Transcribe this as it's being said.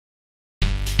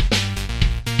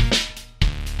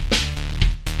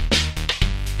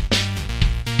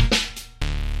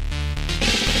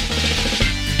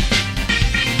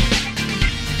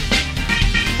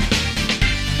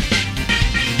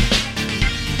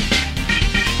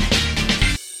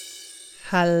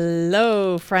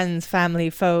Hello, friends, family,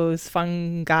 foes,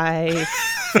 fungi,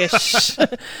 fish,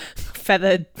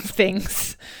 feathered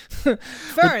things.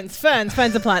 Ferns and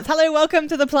plants. Hello, welcome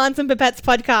to the Plants and Pipettes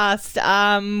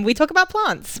podcast. We talk about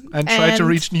plants. And try to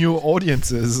reach new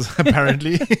audiences,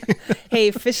 apparently.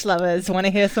 Hey, fish lovers, want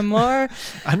to hear some more?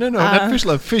 No, not fish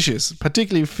lovers, fishes,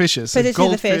 particularly fishes.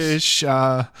 Goldfish,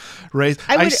 rays.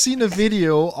 I've seen a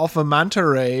video of a manta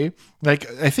ray, like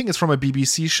I think it's from a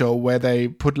BBC show where they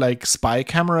put like spy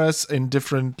cameras in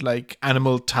different like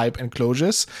animal type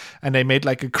enclosures, and they made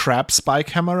like a crab spy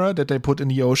camera that they put in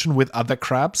the ocean with other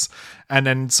crabs. And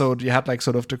then so you had like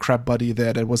sort of the crab buddy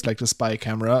there that was like the spy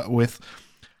camera with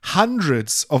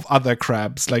hundreds of other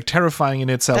crabs, like terrifying in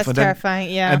itself. That's terrifying,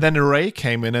 yeah. And then a ray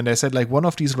came in and they said like one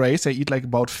of these rays, they eat like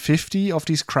about 50 of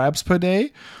these crabs per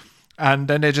day. And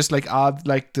then they just like are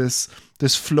like this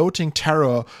floating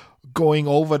terror going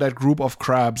over that group of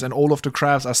crabs, and all of the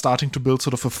crabs are starting to build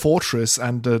sort of a fortress,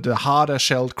 and the harder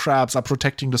shelled crabs are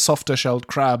protecting the softer shelled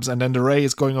crabs, and then the ray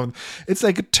is going on. It's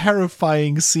like a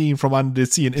terrifying scene from under the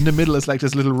sea, and in the middle is like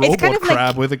this little robot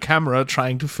crab with a camera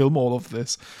trying to film all of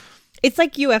this. It's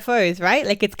like UFOs, right?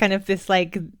 Like it's kind of this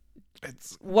like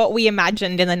it's what we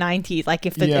imagined in the 90s, like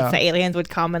if the aliens would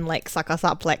come and like suck us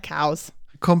up like cows.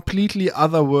 Completely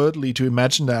otherworldly to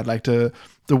imagine that, like the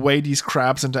way these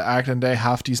crabs interact, and they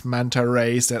have these manta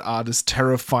rays that are this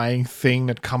terrifying thing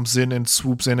that comes in and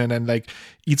swoops in and then like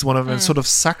eats one of them and sort of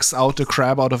sucks out the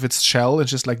crab out of its shell and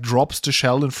just like drops the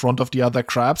shell in front of the other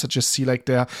crabs. I just see like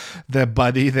their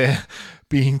body there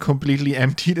being completely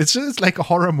emptied. It's like a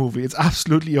horror movie. It's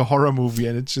absolutely a horror movie,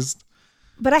 and it's just...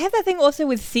 But I have that thing also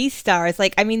with sea stars.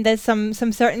 Like, I mean, there's some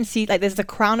certain sea, like there's the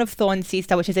crown of thorns sea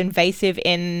star, which is invasive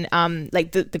in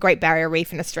like the Great Barrier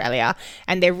Reef in Australia,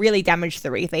 and they really damage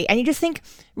the reef. And you just think,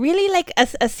 really, like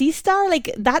a sea star, like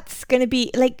that's going to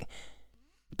be like,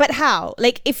 but how?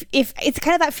 Like if it's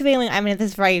kind of that feeling, I mean,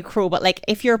 this is very cruel, but like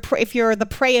if you're the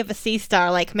prey of a sea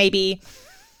star, like maybe...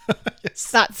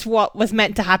 Yes. That's what was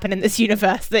meant to happen in this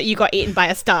universe, that you got eaten by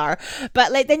a star.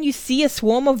 But like then you see a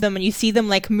swarm of them and you see them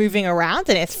like moving around,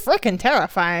 and it's freaking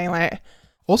terrifying. Like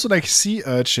also like sea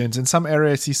urchins in some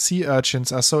areas, these sea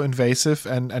urchins are so invasive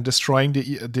and destroying the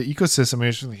ecosystem.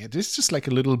 It's just like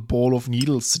a little ball of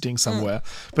needles sitting somewhere,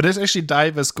 but there's actually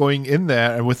divers going in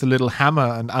there and with a little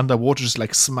hammer and underwater just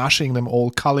like smashing them all,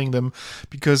 culling them,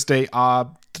 because they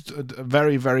are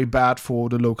very, very bad for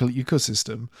the local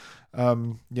ecosystem.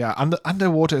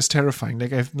 Underwater is terrifying.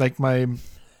 Let's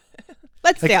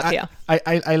stay up here.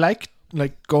 I like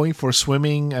going for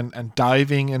swimming and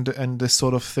diving and this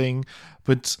sort of thing,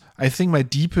 but I think my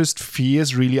deepest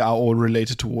fears really are all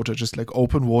related to water. Just like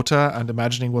open water and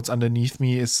imagining what's underneath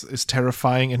me is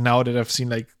terrifying. And now that I've seen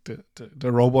like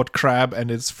the robot crab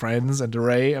and its friends and the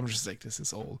ray, I'm just like, this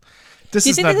is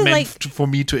not meant for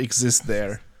me to exist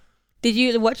there. Did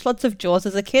you watch lots of Jaws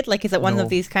as a kid? Like, is it one of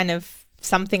these kind of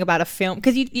something about a film?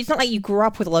 Because it's not like you grew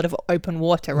up with a lot of open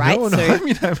water, right? No. I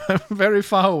mean, I'm very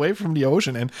far away from the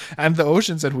ocean, and the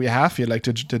oceans that we have here, like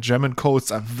the German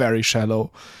coasts, are very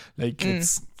shallow. Like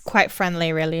it's quite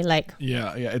friendly, really. Like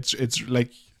it's like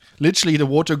literally the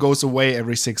water goes away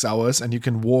every 6 hours, and you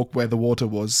can walk where the water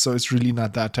was. So it's really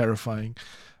not that terrifying.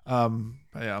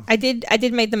 Yeah. I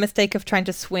did make the mistake of trying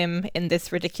to swim in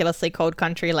this ridiculously cold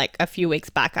country like a few weeks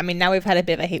back. I mean, now we've had a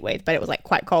bit of a heat wave, but it was like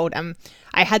quite cold.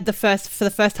 I had for the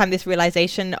first time this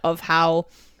realization of how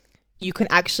you can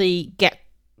actually get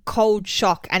cold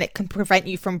shock and it can prevent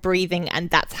you from breathing,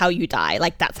 and that's how you die.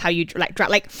 Like that's how you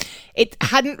it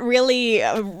hadn't really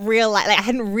I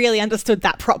hadn't really understood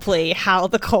that properly, how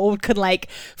the cold could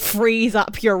like freeze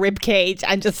up your rib cage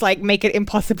and just like make it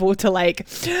impossible to like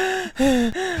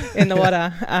in the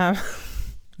water.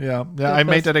 Yeah. I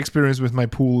made that experience with my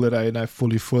pool that I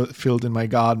fully filled in my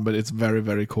garden, but it's very,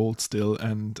 very cold still.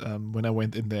 And when I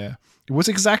went in there, it was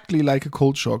exactly like a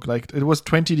cold shock. Like it was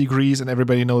 20 degrees, and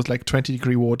everybody knows like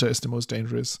 20-degree water is the most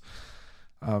dangerous.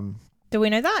 Do we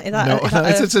know that?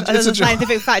 It's a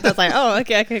scientific fact. I was like, oh,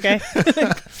 okay.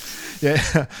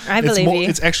 Yeah, I believe you.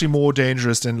 It's actually more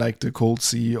dangerous than like the cold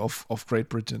sea of Great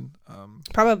Britain.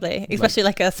 Probably, especially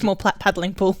like a small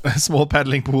paddling pool. A small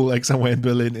paddling pool like somewhere in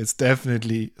Berlin is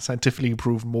definitely scientifically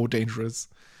proved more dangerous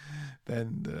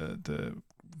than the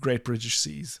Great British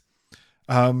seas.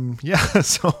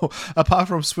 So apart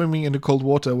from swimming in the cold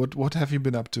water, what have you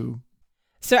been up to?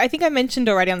 So I think I mentioned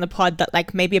already on the pod that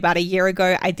like maybe about a year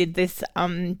ago I did this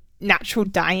natural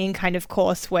dyeing kind of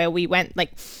course where we went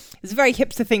like, it's a very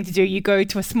hipster thing to do. You go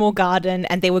to a small garden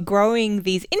and they were growing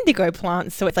these indigo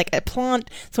plants. So it's like a plant,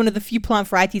 it's one of the few plant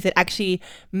varieties that actually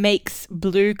makes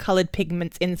blue colored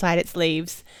pigments inside its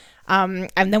leaves. And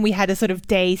then we had a sort of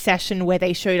day session where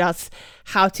they showed us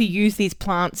how to use these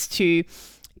plants to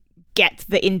get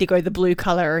the indigo, the blue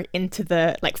color, into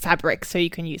the like fabrics. So you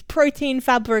can use protein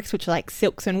fabrics, which are like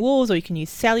silks and wools, or you can use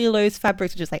cellulose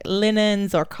fabrics, which is like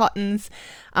linens or cottons,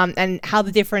 and how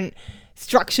the different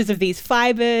structures of these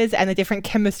fibers and the different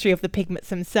chemistry of the pigments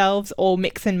themselves all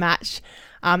mix and match.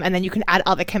 And then you can add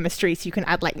other chemistry. So you can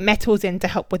add like metals in to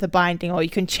help with the binding, or you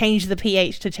can change the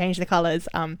pH to change the colors.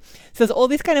 So there's all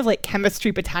these kind of like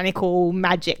chemistry, botanical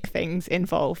magic things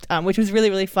involved, which was really,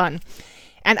 really fun.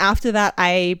 And after that,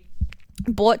 I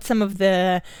bought some of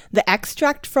the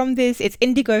extract from this. It's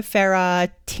Indigofera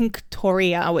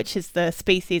tinctoria, which is the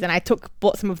species. And I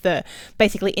bought some of the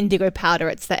basically indigo powder.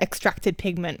 It's the extracted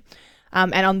pigment.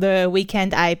 And on the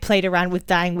weekend, I played around with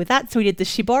dyeing with that. So we did the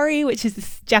shibori, which is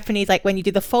this Japanese, like when you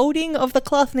do the folding of the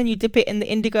cloth and then you dip it in the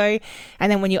indigo.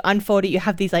 And then when you unfold it, you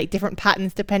have these like different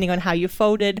patterns depending on how you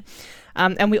folded.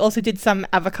 And we also did some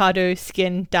avocado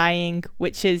skin dyeing,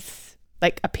 which is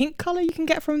like a pink color you can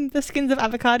get from the skins of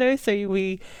avocado. So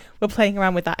we were playing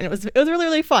around with that, and it was really,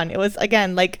 really fun. It was,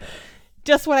 again, like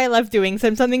just what I love doing.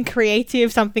 So something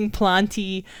creative, something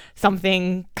planty,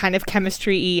 something kind of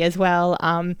chemistry-y as well.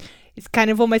 It's kind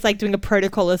of almost like doing a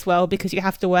protocol as well, because you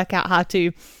have to work out how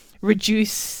to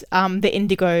reduce the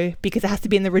indigo, because it has to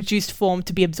be in the reduced form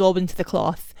to be absorbed into the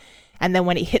cloth. And then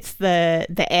when it hits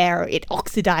the air, it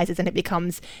oxidizes and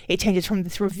it changes from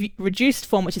this reduced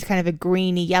form, which is kind of a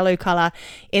greeny yellow color,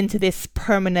 into this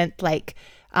permanent, like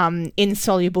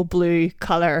insoluble blue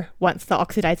color once the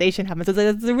oxidization happens. So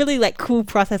there's a really like cool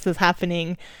processes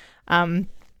happening. And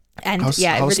how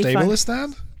really stable fun. Is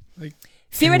that? Like,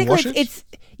 theoretically,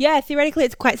 theoretically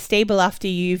it's quite stable after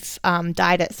you've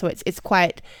dyed it. So it's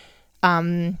quite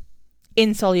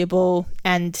insoluble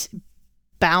and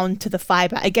bound to the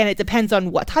fiber. Again, it depends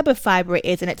on what type of fiber it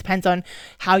is, and it depends on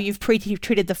how you've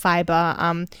treated the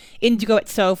fiber. Indigo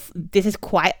itself, this is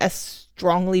quite a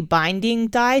strongly binding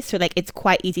dye, so like it's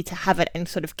quite easy to have it and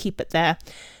sort of keep it there.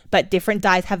 But different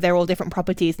dyes have their all different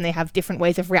properties, and they have different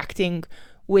ways of reacting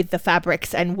with the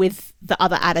fabrics and with the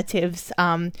other additives.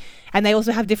 And they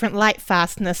also have different light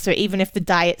fastness, so even if the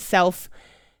dye itself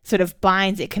sort of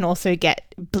binds, it can also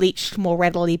get bleached more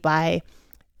readily by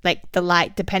like the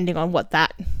light, depending on what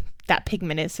that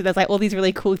pigment is. So there's like all these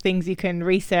really cool things you can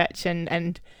research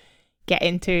and get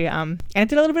into. And I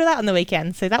did a little bit of that on the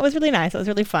weekend, so that was really nice. That was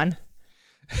really fun.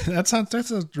 That's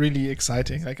really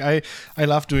exciting. Like I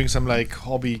love doing some like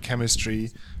hobby chemistry.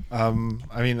 I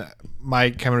mean, my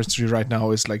chemistry right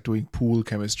now is like doing pool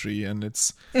chemistry, and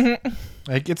it's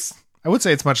like I would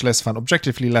say it's much less fun,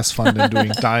 objectively less fun than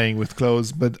doing dyeing with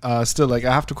clothes, but still, like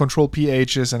I have to control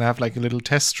pHs, and I have like a little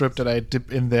test strip that I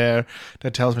dip in there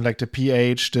that tells me like the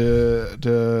pH,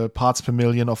 the parts per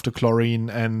million of the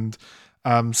chlorine, and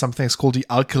something is called the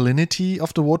alkalinity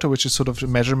of the water, which is sort of a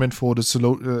measurement for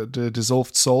the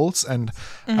dissolved salts and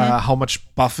how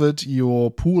much buffered your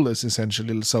pool is,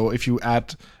 essentially. So if you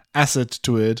add acid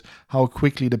to it, how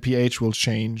quickly the pH will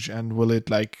change, and will it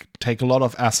like take a lot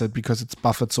of acid because it's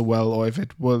buffered so well, or if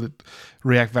it will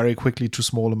react very quickly to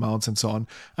small amounts, and so on.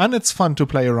 And it's fun to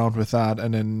play around with that,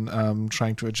 and then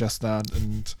trying to adjust that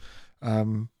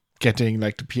and getting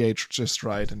like the pH just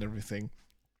right and everything.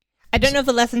 I don't know if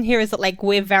the lesson here is that like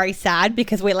we're very sad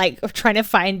because we're like trying to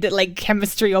find like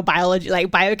chemistry or biology, like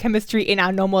biochemistry in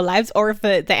our normal lives, or if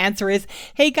the answer is,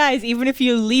 hey guys, even if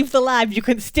you leave the lab, you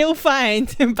can still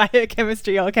find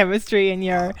biochemistry or chemistry in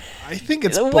your. I think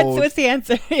it's both. What's the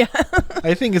answer? Yeah.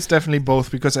 I think it's definitely both,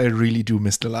 because I really do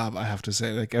miss the lab. I have to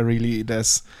say, like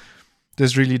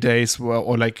there's really days where,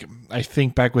 or like I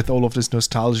think back with all of this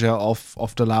nostalgia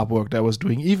of the lab work that I was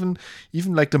doing, even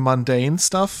like the mundane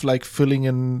stuff, like filling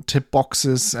in tip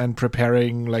boxes and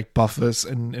preparing like buffers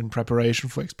in preparation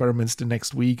for experiments the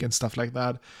next week and stuff like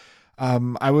that.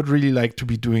 I would really like to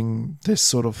be doing this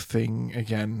sort of thing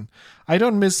again. I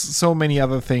don't miss so many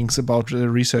other things about the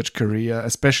research career,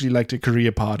 especially like the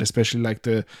career part, especially like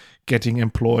the getting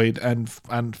employed and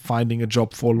finding a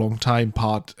job for a long time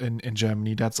part in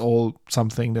Germany. That's all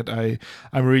something that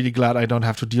I'm really glad I don't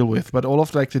have to deal with. But all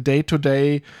of like the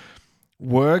day-to-day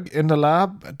work in the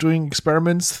lab, doing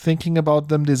experiments, thinking about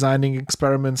them, designing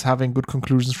experiments, having good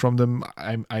conclusions from them,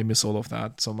 I miss all of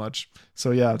that so much. So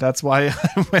yeah, that's why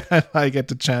when I get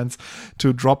the chance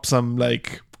to drop some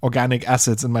like organic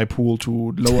acids in my pool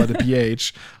to lower the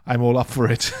pH, I'm all up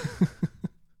for it.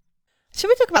 Should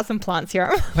we talk about some plants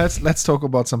here? Let's talk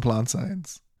about some plant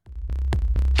science.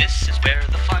 This is where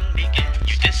the fun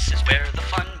begins. This is where the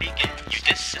fun begins.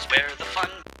 This is where the fun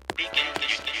begins.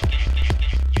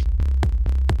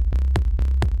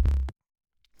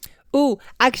 Ooh,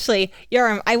 Actually,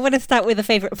 Yoram, I want to start with a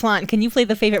favorite plant. Can you play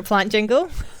the favorite plant jingle?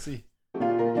 See.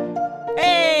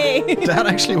 Hey! That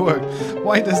actually worked.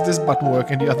 Why does this button work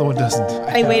and the other one doesn't?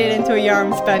 I waited until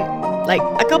Yoram spent like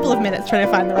a couple of minutes trying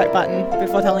to find the right button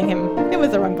before telling him it was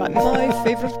the wrong button. My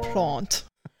favorite plant.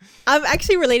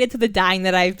 Actually related to the dyeing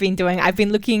that I've been doing, I've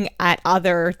been looking at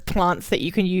other plants that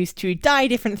you can use to dye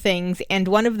different things, and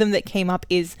one of them that came up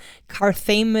is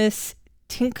Carthamus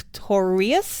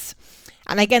tinctorius.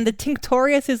 And again, the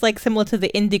tinctorius is like similar to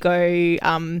the indigo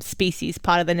species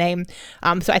part of the name.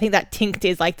 So I think that tinct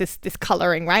is like this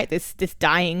coloring, right? This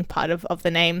dyeing part of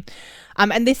the name.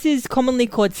 And this is commonly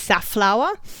called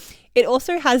safflower. It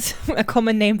also has a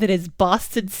common name that is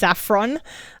bastard saffron,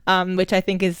 which I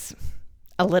think is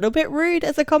a little bit rude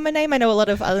as a common name. I know a lot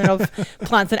of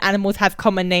plants and animals have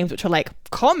common names, which are like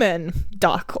common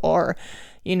duck or,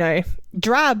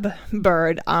 drab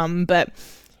bird. But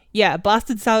yeah,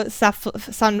 bastard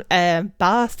saffron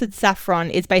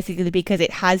is basically because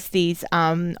it has these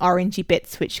orangey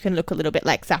bits which can look a little bit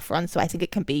like saffron. So I think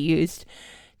it can be used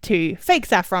to fake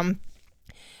saffron.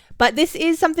 But this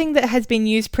is something that has been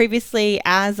used previously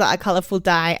as a colourful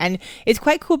dye, and it's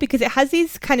quite cool because it has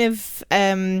these kind of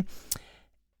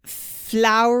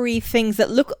flowery things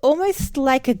that look almost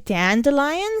like a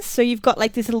dandelion. So you've got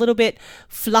like this a little bit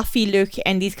fluffy look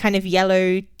and these kind of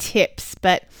yellow tips,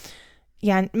 but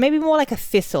yeah, maybe more like a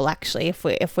thistle actually, if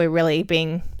we're really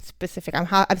being specific.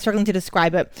 I'm struggling to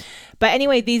describe it. But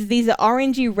anyway, these are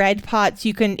orangey red parts.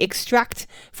 You can extract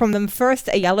from them first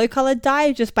a yellow colored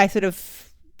dye just by sort of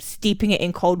steeping it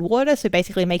in cold water, so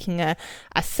basically making a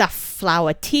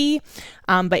safflower tea,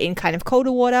 but in kind of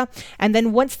colder water. And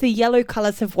then once the yellow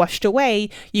colors have washed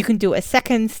away, you can do a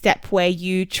second step where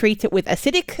you treat it with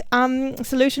acidic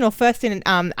solution, or first in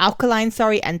alkaline,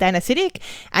 and then acidic.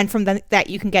 And from that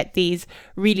you can get these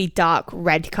really dark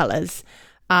red colors.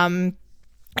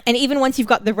 And even once you've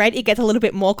got the red, it gets a little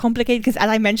bit more complicated because, as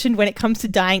I mentioned, when it comes to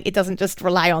dyeing, it doesn't just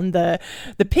rely on the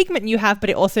pigment you have, but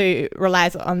it also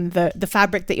relies on the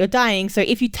fabric that you're dyeing. So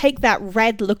if you take that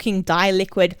red-looking dye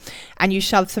liquid and you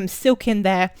shove some silk in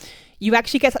there, you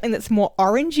actually get something that's more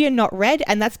orangey and not red,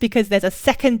 and that's because there's a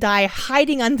second dye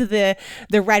hiding under the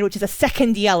red, which is a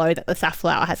second yellow that the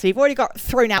safflower has. So you've already got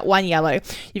thrown out one yellow.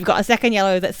 You've got a second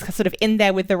yellow that's sort of in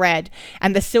there with the red,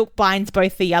 and the silk binds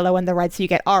both the yellow and the red, so you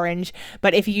get orange.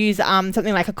 But if you use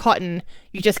something like a cotton,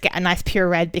 you just get a nice pure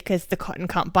red because the cotton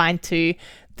can't bind to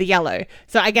the yellow.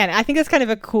 So again, I think that's kind of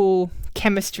a cool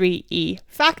chemistry-y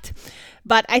fact.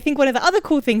 But I think one of the other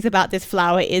cool things about this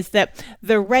flower is that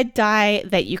the red dye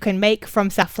that you can make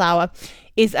from safflower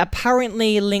is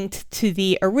apparently linked to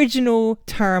the original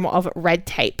term of red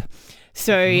tape.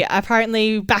 So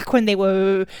apparently back when they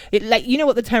were,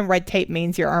 what the term red tape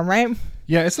means, your arm, right?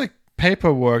 Yeah, it's like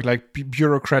paperwork, like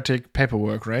bureaucratic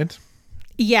paperwork, right?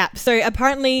 Yeah, so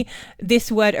apparently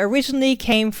this word originally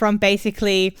came from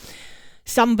basically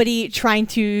somebody trying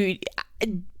to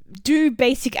do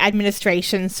basic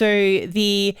administration. So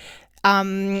the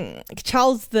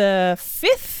Charles V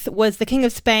was the King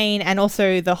of Spain and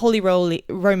also the Holy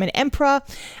Roman Emperor.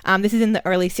 This is in the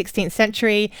early 16th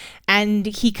century, and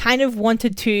he kind of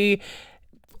wanted to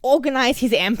organize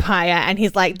his empire, and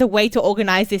he's like, the way to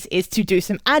organize this is to do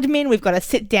some admin. We've got to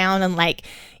sit down and like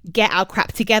get our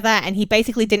crap together. And he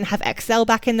basically didn't have Excel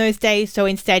back in those days, so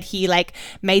instead he like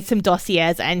made some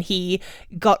dossiers and he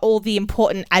got all the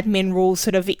important admin rules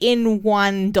sort of in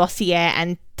one dossier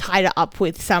and tied it up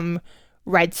with some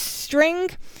red string.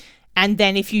 And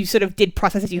then if you sort of did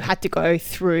processes, you had to go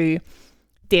through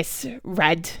this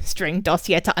red string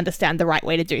dossier to understand the right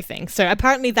way to do things. So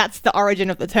apparently that's the origin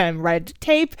of the term red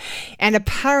tape. And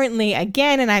apparently,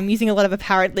 again, and I'm using a lot of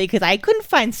apparently because I couldn't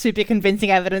find super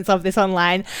convincing evidence of this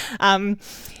online,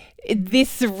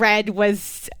 this red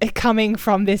was coming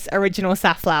from this original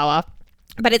safflower.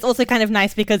 But it's also kind of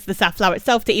nice because the safflower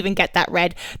itself, to even get that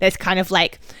red, there's kind of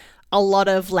like a lot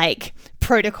of like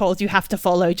protocols you have to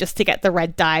follow just to get the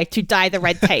red dye, to dye the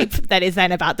red tape that is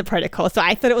then about the protocol. So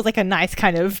I thought it was like a nice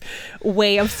kind of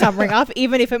way of summing up,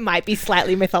 even if it might be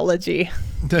slightly mythology.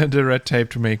 The red tape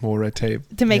to make more red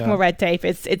tape. To make more red tape.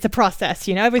 It's a process,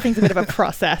 everything's a bit of a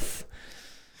process.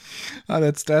 Oh,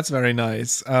 that's very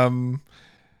nice. I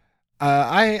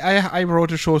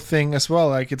wrote a short thing as well.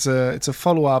 Like it's a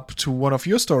follow-up to one of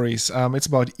your stories. It's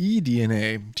about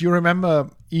eDNA. Do you remember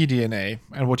eDNA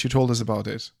and what you told us about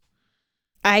it?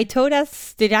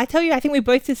 Did I tell you? I think we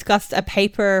both discussed a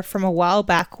paper from a while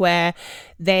back where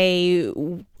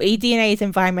eDNA is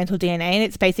environmental DNA, and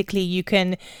it's basically you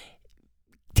can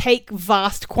take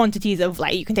vast quantities of,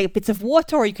 like, you can take bits of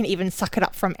water or you can even suck it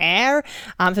up from air.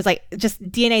 So it's like just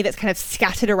DNA that's kind of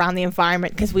scattered around the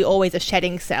environment, because we always are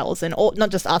shedding cells, and not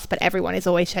just us, but everyone is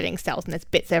always shedding cells, and there's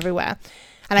bits everywhere.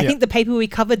 And I think the paper we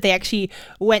covered, they actually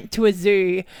went to a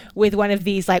zoo with one of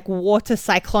these like water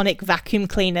cyclonic vacuum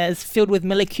cleaners filled with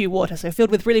molecule water, so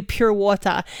filled with really pure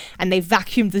water, and they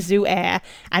vacuumed the zoo air.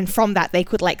 And from that, they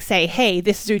could like say, hey,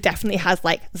 this zoo definitely has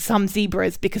like some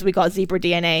zebras because we got zebra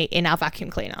DNA in our vacuum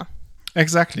cleaner.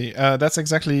 Exactly. That's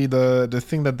exactly the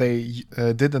thing that they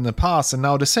did in the past. And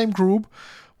now the same group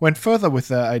went further with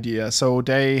their idea. So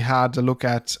they had a look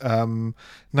at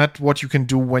not what you can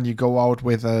do when you go out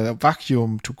with a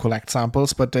vacuum to collect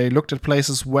samples, but they looked at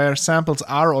places where samples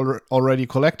are already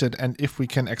collected and if we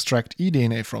can extract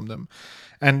eDNA from them.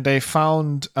 And they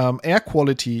found air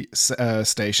quality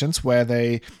stations where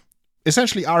they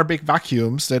essentially are big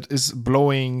vacuums that is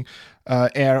blowing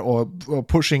air or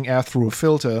pushing air through a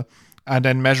filter, and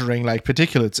then measuring like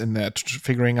particulates in there,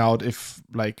 figuring out if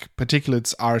like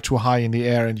particulates are too high in the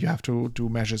air, and you have to do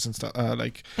measures and stuff,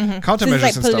 like countermeasures so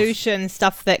like and pollution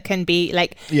stuff that can be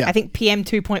like, I think PM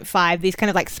 2.5, these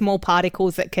kind of like small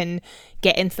particles that can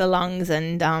get into the lungs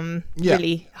and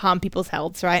really harm people's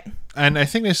healths, right? And I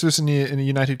think this was in the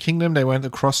United Kingdom. They went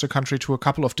across the country to a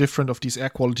couple of different of these air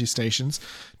quality stations,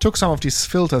 took some of these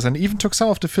filters, and even took some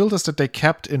of the filters that they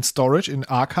kept in storage in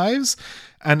archives,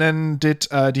 and then did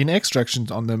DNA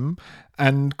extractions on them,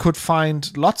 and could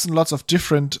find lots and lots of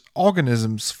different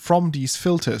organisms from these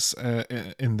filters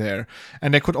in there.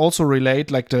 And they could also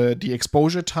relate like the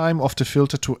exposure time of the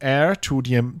filter to air to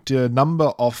the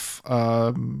number of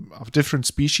different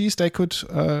species they could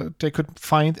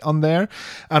find on there.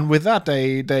 And with that,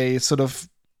 they sort of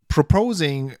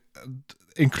proposing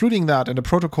including that in the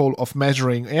protocol of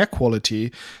measuring air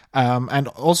quality, and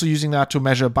also using that to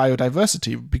measure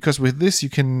biodiversity, because with this you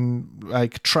can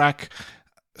like track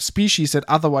species that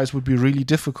otherwise would be really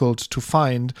difficult to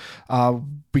find,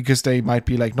 because they might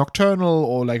be like nocturnal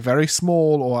or like very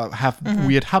small or have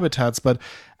weird habitats. But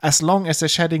as long as they're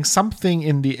shedding something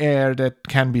in the air that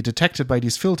can be detected by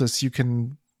these filters, you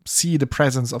can see the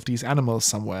presence of these animals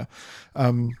somewhere.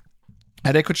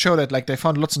 And they could show that like they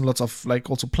found lots and lots of like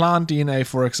also plant DNA,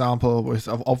 for example, with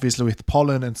obviously with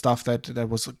pollen and stuff that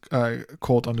was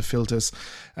caught on the filters.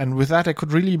 And with that, they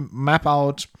could really map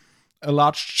out a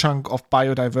large chunk of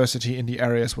biodiversity in the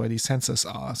areas where these sensors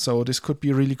are. So this could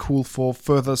be really cool for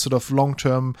further sort of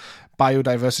long-term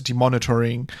biodiversity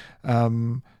monitoring,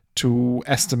 to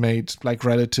estimate like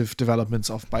relative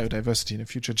developments of biodiversity in the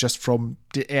future just from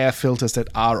the air filters that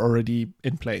are already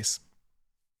in place.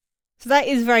 So that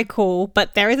is very cool,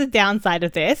 but there is a downside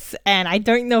of this, and I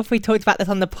don't know if we talked about this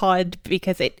on the pod,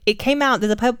 because it came out,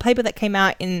 there's a paper that came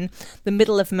out in the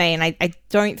middle of May, and I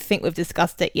don't think we've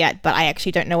discussed it yet, but I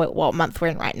actually don't know what month we're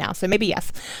in right now, so maybe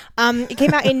yes. It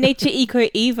came out in Nature Eco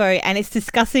Evo, and it's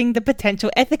discussing the potential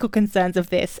ethical concerns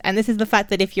of this, and this is the fact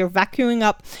that if you're vacuuming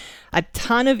up a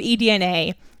ton of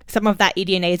eDNA, some of that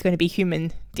eDNA is going to be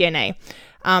human DNA.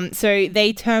 So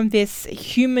they term this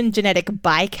human genetic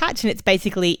bycatch, and it's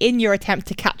basically in your attempt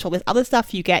to catch all this other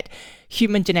stuff, you get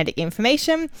human genetic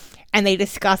information. And they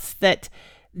discuss that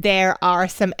there are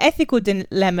some ethical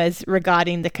dilemmas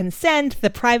regarding the consent,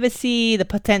 the privacy, the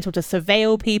potential to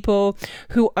surveil people,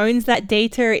 who owns that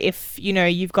data if, you know,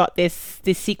 you've got these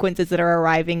sequences that are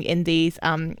arriving in these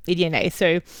eDNA.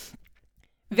 So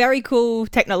very cool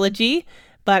technology,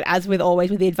 but as with always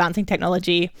with the advancing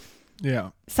technology,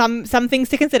 some things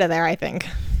to consider there, I think.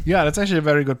 Yeah, that's actually a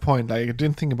very good point. Like, I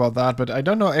didn't think about that, but I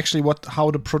don't know actually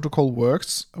how the protocol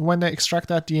works when they extract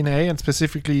that DNA, and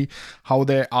specifically how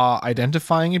they are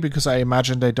identifying it, because I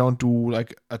imagine they don't do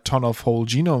like a ton of whole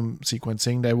genome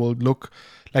sequencing. They will look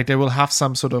like they will have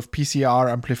some sort of PCR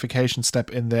amplification step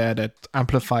in there that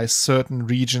amplifies certain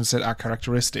regions that are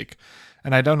characteristic.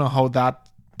 And I don't know how that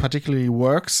particularly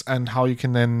works and how you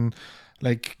can then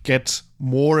like get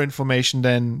more information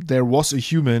than there was a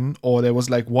human, or there was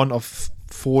like one of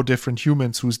 4 different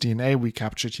humans whose DNA we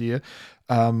captured here,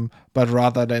 but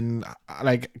rather than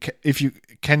like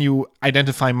can you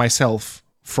identify myself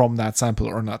from that sample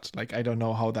or not? Like, I don't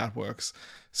know how that works.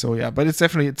 So yeah, but it's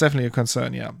definitely a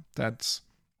concern. Yeah, that's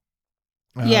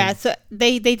so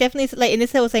they definitely, like in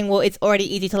this, they were saying, well, it's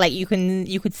already easy to like you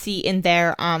could see in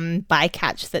their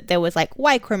bycatch that there was like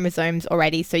Y chromosomes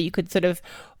already, so you could sort of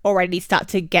already start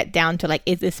to get down to like,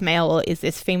 is this male or is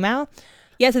this female?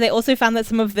 Yeah, so they also found that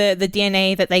some of the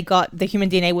DNA that they got, the human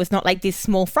DNA, was not like these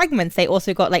small fragments. They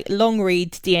also got like long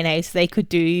read DNA, so they could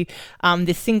do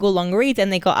this single long read,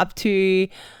 and they got up to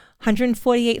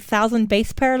 148,000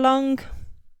 base pair long.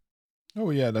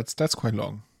 Oh yeah, that's quite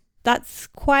long. That's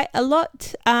quite a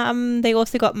lot. They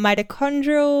also got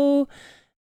mitochondrial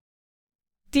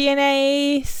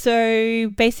DNA. So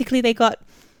basically they got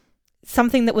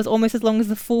something that was almost as long as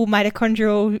the full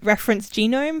mitochondrial reference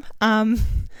genome.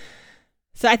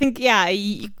 So I think,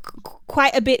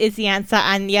 quite a bit is the answer.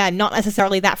 And not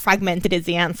necessarily that fragmented is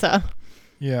the answer.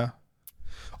 Yeah.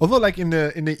 Although, like in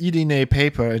the eDNA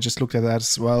paper, I just looked at that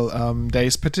as well. There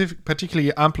is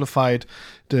particularly amplified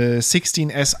the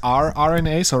 16SR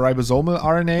RNA, so ribosomal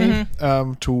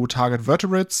RNA, to target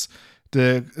vertebrates.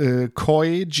 The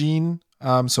COI gene,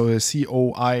 so a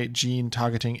COI gene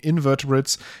targeting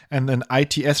invertebrates, and an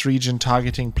ITS region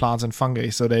targeting plants and fungi.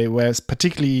 So they were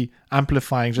particularly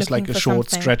amplifying just like a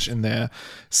short stretch in there.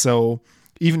 So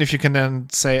even if you can then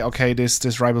say, okay, this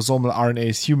ribosomal RNA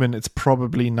is human, it's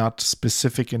probably not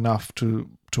specific enough to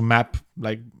map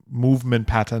like movement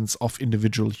patterns of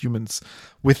individual humans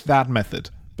with that method.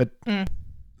 But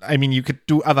I mean, you could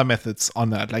do other methods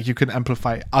on that. Like you can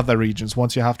amplify other regions.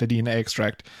 Once you have the DNA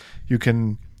extract, you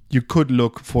could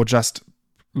look for just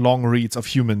long reads of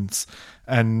humans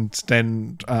and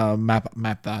then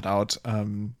map that out.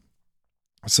 But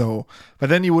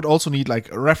then you would also need like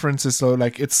references. So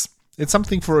like it's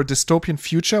something for a dystopian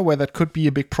future where that could be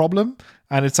a big problem,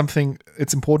 and it's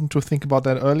important to think about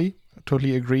that early. I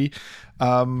totally agree.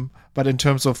 But in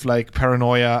terms of like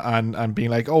paranoia and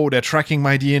being like, oh, they're tracking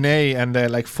my DNA and they're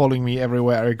like following me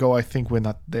everywhere I go, I think we're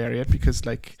not there yet, because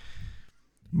like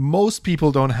most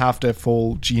people don't have their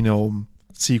full genome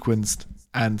sequenced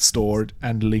and stored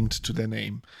and linked to their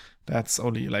name. That's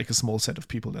only like a small set of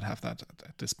people that have that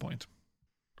at this point.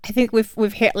 I think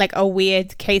we've hit like a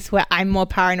weird case where I'm more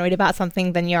paranoid about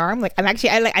something than Yoram. Like I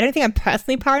don't think I'm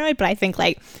personally paranoid, but I think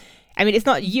it's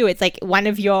not you. It's like one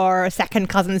of your second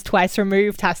cousins twice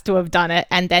removed has to have done it,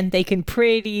 and then they can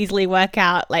pretty easily work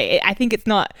out. Like I think it's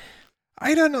not.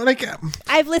 I don't know. Like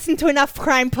I've listened to enough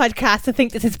crime podcasts to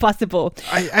think this is possible.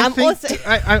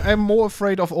 I'm more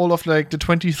afraid of all of like the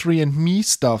 23andMe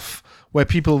stuff, where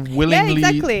people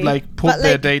willingly like put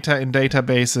their data in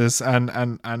databases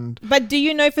and. But do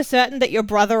you know for certain that your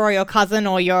brother or your cousin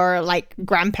or your like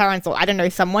grandparents or I don't know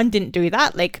someone didn't do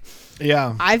that? Like,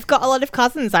 yeah, I've got a lot of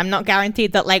cousins. I'm not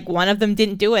guaranteed that like one of them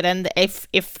didn't do it, and if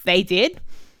they did.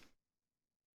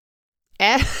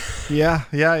 Yeah.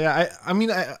 I mean,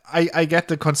 I get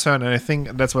the concern, and I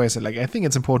think that's why I said, like, I think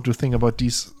it's important to think about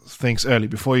these things early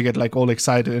before you get like all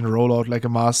excited and roll out like a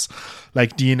mass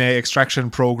like DNA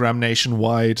extraction program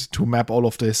nationwide to map all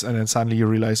of this, and then suddenly you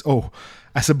realize, oh,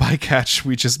 as a bycatch,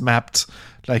 we just mapped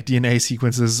like DNA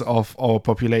sequences of our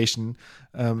population.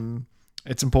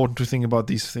 It's important to think about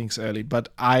these things early, but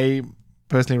I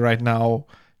personally right now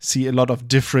see a lot of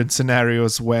different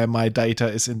scenarios where my data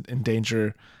is in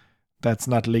danger. That's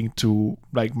not linked to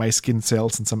like my skin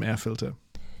cells and some air filter.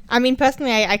 I mean,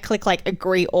 personally, I click like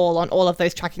agree all on all of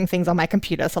those tracking things on my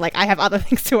computer. So like I have other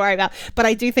things to worry about. But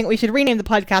I do think we should rename the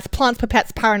podcast Plants for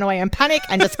Pets, Paranoia and Panic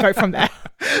and just go from there.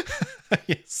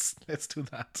 Yes, let's do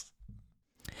that.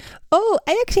 Oh,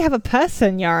 I actually have a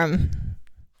person, Yoram.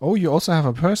 Oh, you also have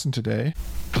a person today.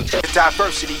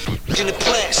 Diversity in the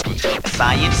class.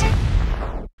 Science.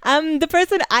 The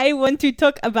person I want to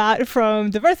talk about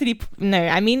from diversity... No,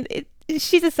 I mean,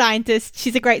 she's a scientist.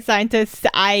 She's a great scientist.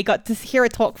 I got to hear a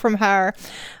talk from her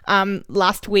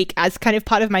last week as kind of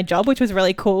part of my job, which was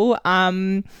really cool.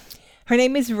 Her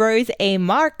name is Rose A.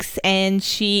 Marks, and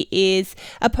she is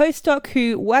a postdoc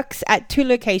who works at two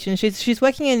locations. She's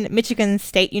working in Michigan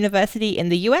State University in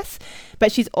the US,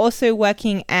 but she's also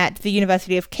working at the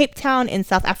University of Cape Town in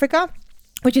South Africa,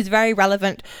 which is very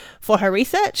relevant for her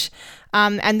research.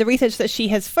 And the research that she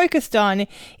has focused on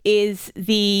is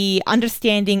the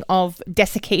understanding of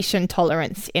desiccation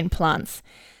tolerance in plants.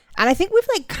 And I think we've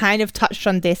like kind of touched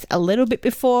on this a little bit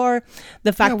before.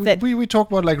 The fact that we talk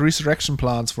about like resurrection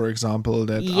plants, for example,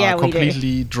 that are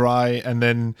completely dry, and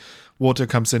then water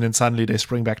comes in and suddenly they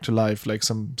spring back to life, like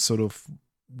some sort of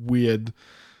weird,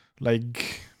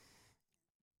 like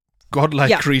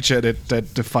godlike creature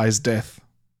that defies death.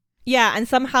 Yeah, and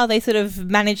somehow they sort of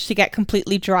manage to get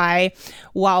completely dry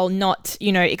while not,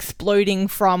 exploding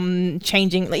from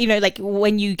changing. Like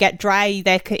when you get dry,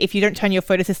 if you don't turn your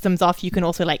photosystems off, you can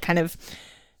also like kind of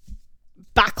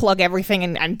backlog everything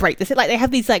and break this. Like they have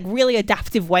these like really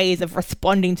adaptive ways of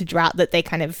responding to drought that they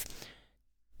kind of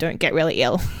don't get really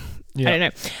ill. Yeah. I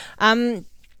don't know.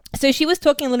 So she was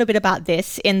talking a little bit about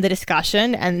this in the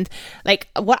discussion, and like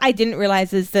what I didn't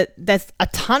realize is that there's a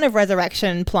ton of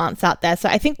resurrection plants out there. So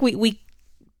I think we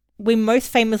we most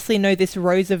famously know this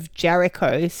Rose of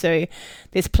Jericho. So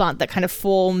this plant that kind of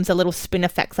forms a little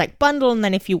spinifex like bundle, and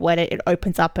then if you wet it, it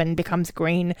opens up and becomes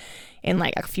green in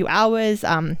like a few hours,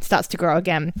 starts to grow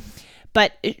again.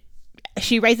 But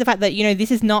she raised the fact that,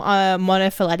 this is not a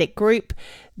monophyletic group.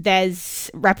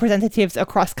 There's representatives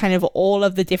across kind of all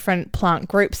of the different plant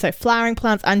groups. So flowering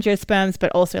plants, angiosperms,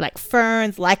 but also like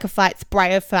ferns, lycophytes,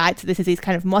 bryophytes. This is these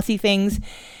kind of mossy things.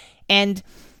 And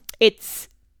it's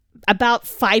about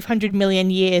 500 million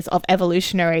years of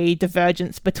evolutionary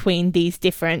divergence between these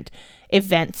different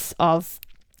events of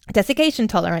desiccation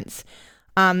tolerance.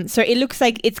 So it looks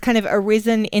like it's kind of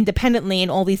arisen independently in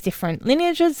all these different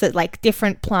lineages, that like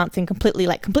different plants and completely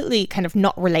kind of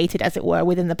not related, as it were,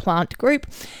 within the plant group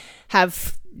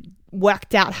have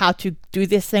worked out how to do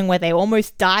this thing where they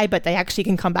almost die, but they actually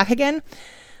can come back again.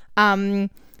 And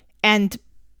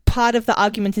part of the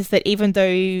argument is that even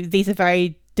though these are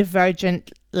very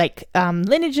divergent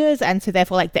lineages, and so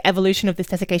therefore like the evolution of this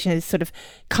desiccation has sort of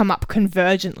come up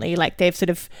convergently, like they've sort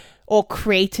of all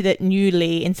created it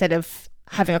newly instead of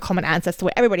having a common ancestor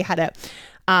where everybody had it.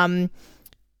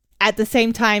 At the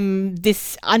same time,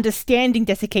 this understanding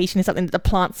desiccation is something that the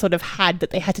plants sort of had, that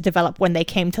they had to develop when they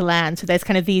came to land. So there's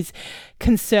kind of these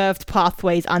conserved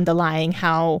pathways underlying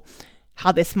how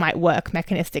this might work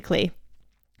mechanistically.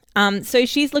 So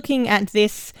she's looking at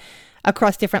this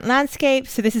across different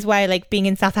landscapes. So this is why like being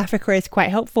in South Africa is quite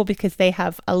helpful, because they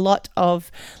have a lot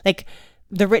of like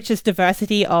the richest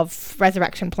diversity of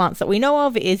resurrection plants that we know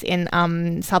of is in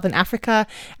Southern Africa.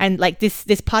 And like this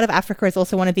part of Africa is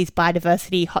also one of these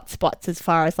biodiversity hotspots as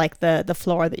far as like the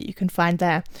flora that you can find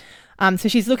there. So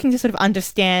she's looking to sort of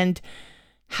understand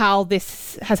how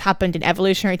this has happened in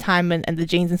evolutionary time and the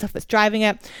genes and stuff that's driving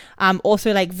it.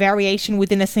 Also like variation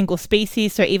within a single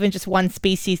species. So even just one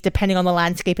species, depending on the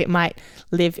landscape it might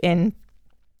live in,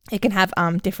 it can have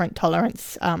different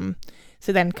tolerance.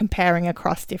 So then comparing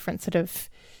across different sort of,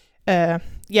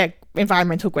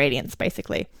 environmental gradients,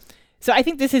 basically. So I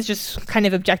think this is just kind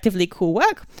of objectively cool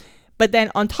work. But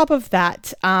then on top of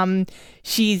that,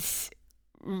 she's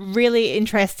really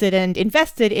interested and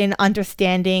invested in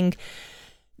understanding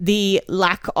the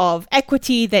lack of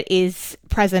equity that is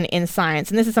present in science.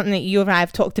 And this is something that you and I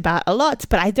have talked about a lot,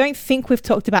 but I don't think we've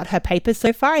talked about her papers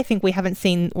so far. I think we haven't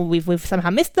seen, or we've somehow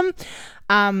missed them.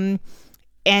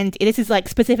 And this is like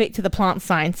specific to the plant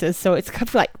sciences, so it's kind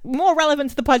of like more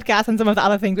relevant to the podcast and some of the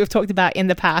other things we've talked about in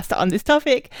the past on this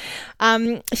topic.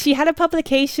 She had a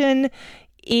publication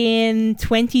in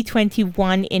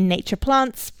 2021 in Nature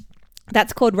Plants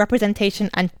that's called Representation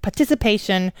and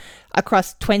Participation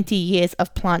Across 20 Years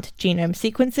of Plant Genome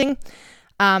Sequencing.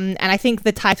 And I think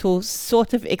the title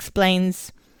sort of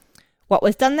explains what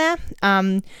was done there.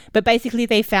 But basically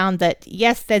they found that,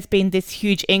 yes, there's been this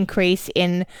huge increase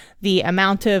in the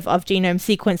amount of genome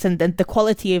sequence and the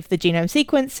quality of the genome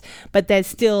sequence, but there's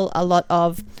still a lot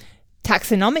of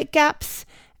taxonomic gaps.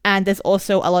 And there's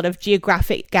also a lot of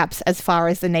geographic gaps as far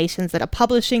as the nations that are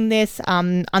publishing this.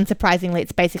 Unsurprisingly,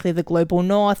 it's basically the global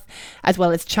north, as well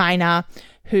as China,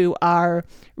 who are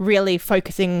really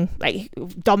focusing, like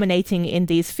dominating in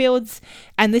these fields.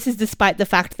 And this is despite the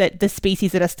fact that the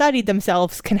species that are studied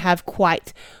themselves can have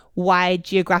quite wide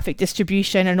geographic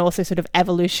distribution and also sort of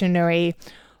evolutionary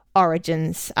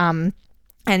origins. And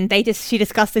she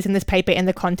discussed this in this paper in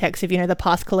the context of, the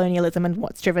past colonialism and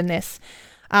what's driven this.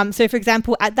 So, for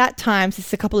example, at that time, this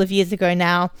is a couple of years ago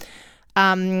now,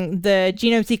 the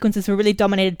genome sequences were really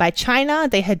dominated by China.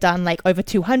 They had done like over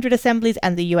 200 assemblies,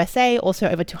 and the USA also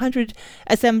over 200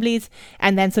 assemblies.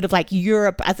 And then sort of like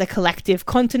Europe as a collective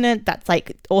continent, that's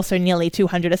like also nearly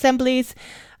 200 assemblies.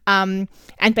 And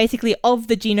basically of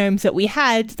the genomes that we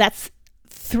had, that's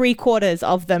 3/4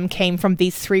 of them came from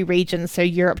these three regions. So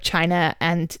Europe, China,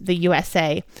 and the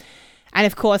USA. And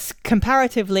of course,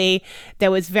 comparatively,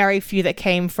 there was very few that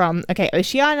came from,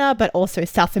 Oceania, but also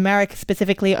South America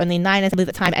specifically, only 9 assemblies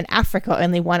at the time, and Africa,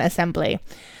 only 1 assembly.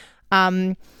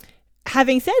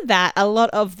 Having said that, a lot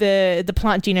of the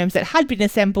plant genomes that had been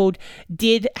assembled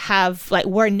did have,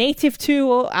 were native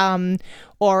to,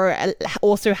 or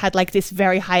also had this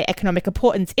very high economic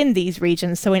importance in these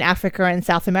regions, so in Africa and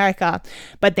South America,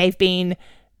 but they've been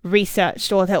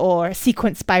researched or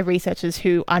sequenced by researchers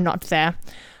who are not there.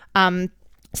 So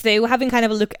they were having kind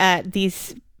of a look at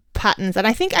these patterns, and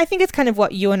I think it's kind of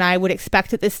what you and I would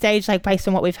expect at this stage, based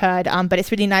on what we've heard. But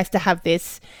it's really nice to have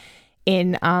this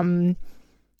in a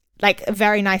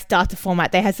very nice data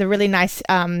format. There has a really nice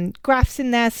graphs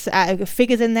in there,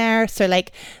 figures in there. So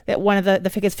one of the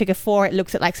figures, figure 4, it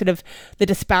looks at sort of the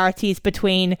disparities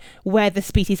between where the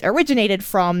species originated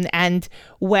from and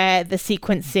where the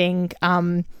sequencing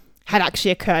had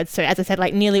actually occurred. So as I said,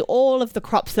 like nearly all of the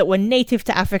crops that were native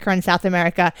to Africa and South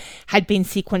America had been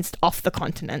sequenced off the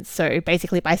continent. So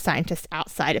basically by scientists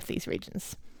outside of these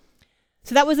regions.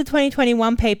 So that was the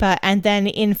 2021 paper. And then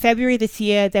in February this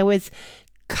year, there was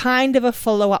kind of a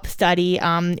follow-up study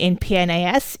in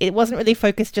PNAS. It wasn't really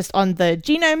focused just on the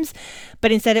genomes,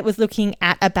 but instead it was looking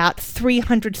at about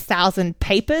 300,000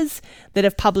 papers that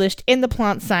have published in the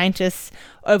Plant Scientists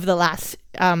over the last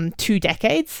 2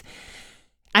 decades.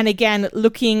 And again,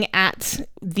 looking at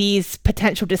these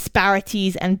potential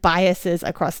disparities and biases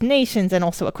across nations and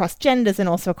also across genders and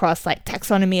also across like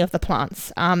taxonomy of the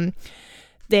plants.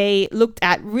 They looked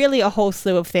at really a whole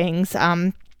slew of things.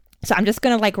 So I'm just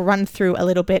going to like run through a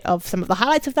little bit of some of the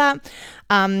highlights of that.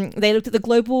 They looked at the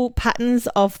global patterns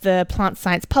of the plant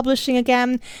science publishing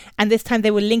again, and this time they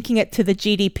were linking it to the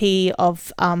GDP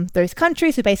of those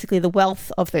countries, so basically the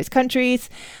wealth of those countries,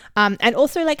 and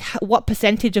also like what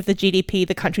percentage of the GDP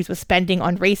the countries were spending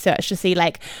on research to see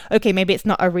like, okay, maybe it's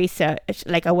not a research,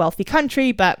 like a wealthy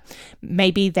country, but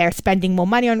maybe they're spending more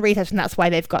money on research and that's why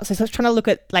they've got, so it's trying to look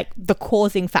at like the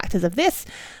causing factors of this.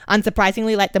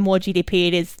 Unsurprisingly, like the more GDP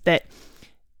it is, that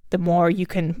the more you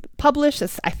can publish.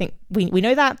 I think we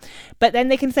know that. But then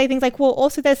they can say things like, well,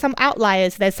 also there's some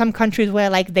outliers. There's some countries where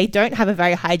like they don't have a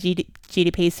very high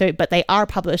GDP, but they are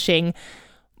publishing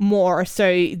more.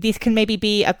 So this can maybe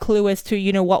be a clue as to,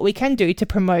 you know, what we can do to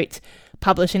promote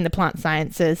publishing the plant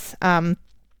sciences.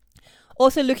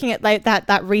 Also looking at like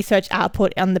that research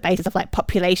output on the basis of like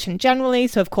population generally.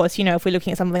 So of course, you know, if we're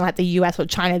looking at something like the US or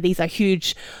China, these are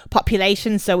huge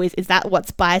populations. So is that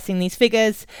what's biasing these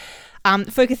figures?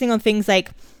 Focusing on things like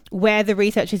where the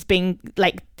research is being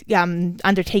like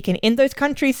undertaken in those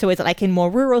countries. So is it like in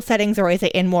more rural settings or is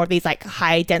it in more of these like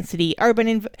high density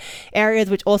urban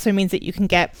areas, which also means that you can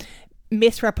get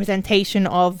misrepresentation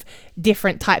of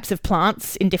different types of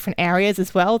plants in different areas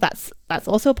as well. That's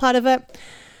also part of it.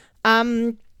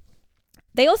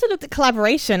 They also looked at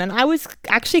collaboration, and I was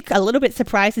actually a little bit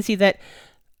surprised to see that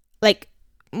like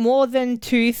more than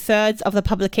 2/3 of the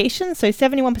publications, so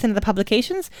 71% of the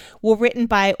publications, were written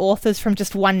by authors from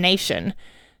just one nation.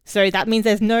 So that means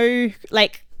there's no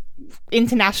like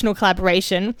international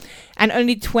collaboration, and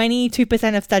only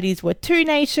 22% of studies were 2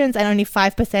 nations and only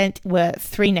 5% were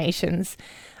 3 nations.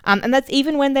 And that's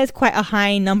even when there's quite a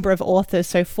high number of authors,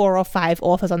 so 4 or 5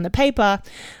 authors on the paper.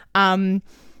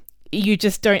 You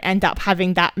just don't end up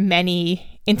having that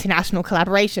many international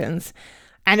collaborations.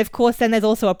 And of course, then there's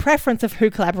also a preference of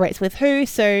who collaborates with who.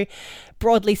 So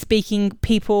broadly speaking,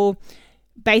 people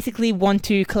basically want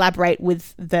to collaborate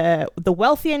with the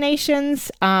wealthier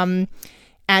nations. And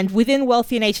within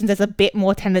wealthier nations, there's a bit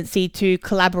more tendency to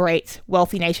collaborate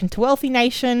wealthy nation to wealthy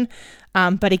nation.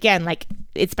 But again, like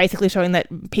it's basically showing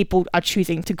that people are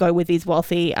choosing to go with these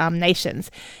wealthy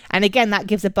nations. And again, that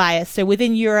gives a bias. So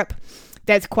within Europe,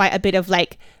 there's quite a bit of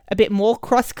like a bit more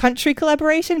cross-country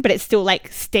collaboration, but it still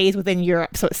like stays within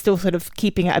Europe. So it's still sort of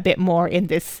keeping it a bit more in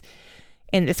this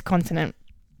continent.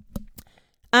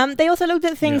 They also looked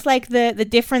at things like the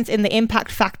difference in the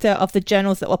impact factor of the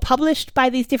journals that were published by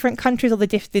these different countries or the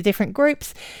different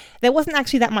groups. There wasn't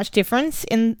actually that much difference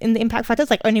in the impact factors,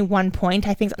 like only 1 point,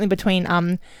 I think something between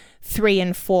 3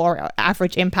 and 4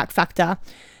 average impact factor.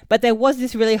 But there was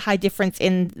this really high difference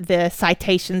in the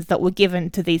citations that were given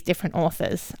to these different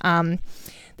authors.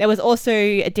 There was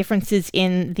also differences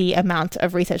in the amount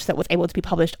of research that was able to be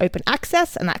published open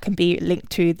access, and that can be linked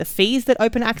to the fees that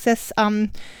open access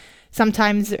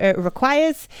sometimes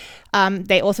requires.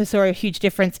 They also saw a huge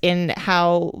difference in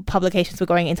how publications were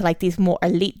going into like these more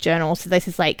elite journals. So this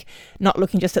is like not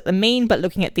looking just at the mean, but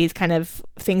looking at these kind of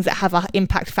things that have an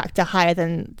impact factor higher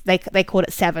than, they called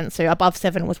it 7. So above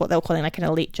 7 was what they were calling like an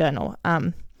elite journal.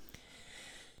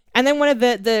 And then one of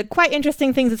the quite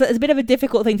interesting things, it's a bit of a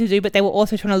difficult thing to do, but they were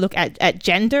also trying to look at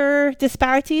gender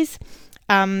disparities.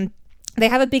 They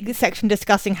have a big section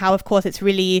discussing how, of course, it's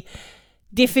really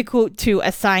difficult to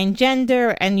assign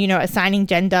gender, and you know, assigning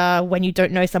gender when you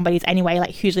don't know somebody is anyway like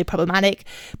hugely problematic.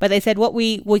 But they said what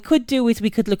we could do is we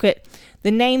could look at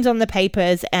the names on the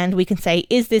papers and we can say,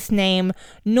 is this name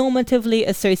normatively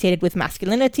associated with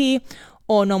masculinity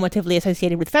or normatively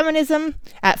associated with feminism,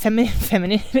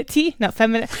 femininity, not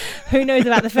feminine. Who knows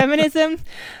about the feminism?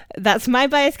 That's my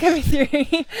bias coming through.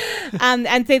 And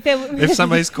so if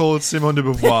somebody's called Simone de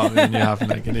Beauvoir, then you have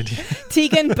like an idiot.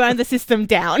 Tegan burned the system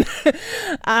down.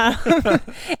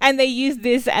 And they use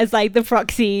this as like the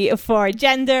proxy for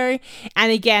gender.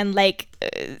 And again, like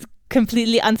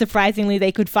completely unsurprisingly,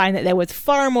 they could find that there was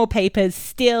far more papers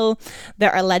still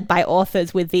that are led by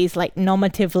authors with these like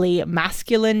normatively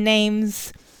masculine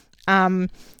names. And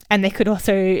they could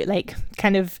also like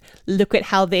kind of look at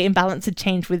how the imbalance had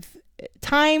changed with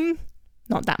time.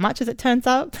 Not that much, as it turns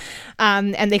out.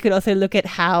 And they could also look at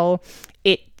how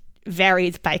it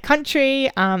varies by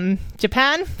country.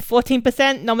 Japan,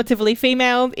 14% normatively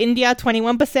female. India,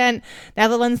 21%.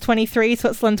 Netherlands, 23%.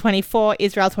 Switzerland, 24%.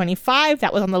 Israel, 25%.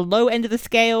 That was on the low end of the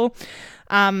scale.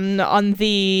 On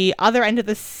the other end of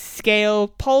the scale,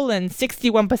 Poland,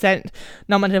 61%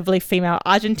 normatively female.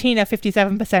 Argentina,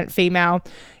 57% female.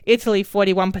 Italy,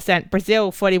 41%.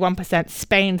 Brazil, 41%.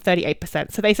 Spain,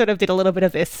 38%. So they sort of did a little bit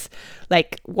of this,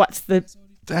 like,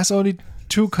 There's only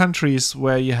 2 countries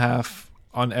where you have,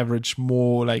 on average,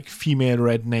 more, like, female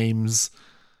red names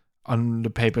on the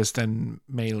papers than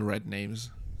male red names.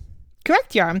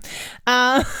 Correct, Yarm.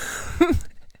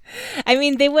 I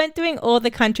mean, they weren't doing all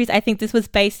the countries. I think this was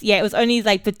based, it was only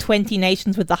like the 20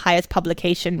 nations with the highest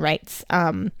publication rates.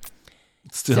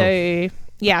 Still. So,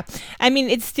 yeah. I mean,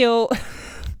 it's still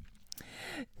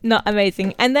not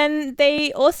amazing. And then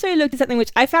they also looked at something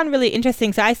which I found really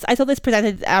interesting. So I saw this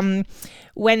presented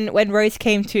when Rose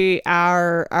came to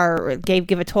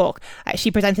give a talk.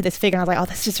 She presented this figure and I was like, oh,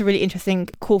 that's just a really interesting,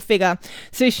 cool figure.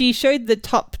 So she showed the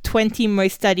top 20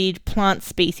 most studied plant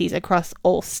species across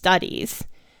all studies.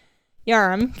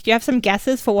 Yoram, do you have some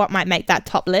guesses for what might make that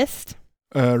top list?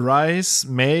 Rice,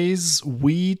 maize,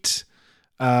 wheat,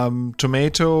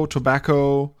 tomato,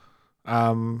 tobacco.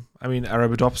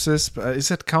 Arabidopsis. Is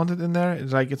that counted in there?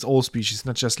 Like, it's all species,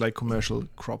 not just like commercial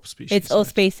crop species. It's all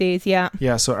species, yeah.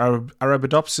 Yeah, so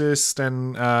Arabidopsis,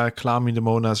 then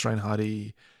Chlamydomonas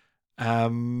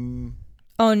reinhardti.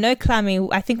 Oh, no clammy.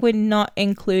 I think we're not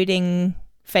including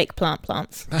fake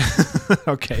plants.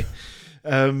 Okay.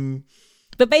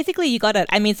 But basically, you got it.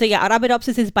 I mean, so yeah,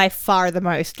 Arabidopsis is by far the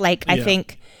most. Like, I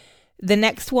think the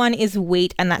next one is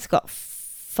wheat, and that's got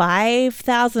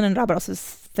 5,000, and Arabidopsis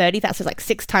 30,000. So it's like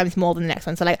 6 times more than the next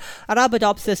one. So like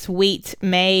Arabidopsis, wheat,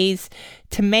 maize,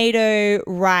 tomato,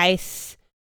 rice,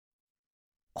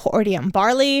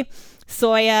 barley,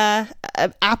 soya,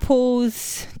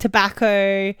 apples,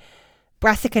 tobacco,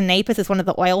 Brassica napus is one of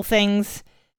the oil things.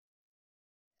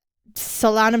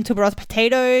 Solanum tuberosa,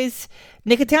 potatoes.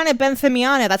 Nicotiana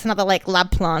benthamiana, that's another like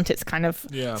lab plant. It's kind of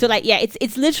so like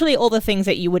it's literally all the things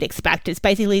that you would expect. It's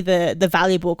basically the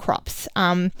valuable crops.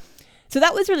 So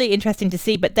that was really interesting to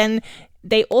see. But then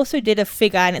they also did a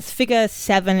figure, and it's figure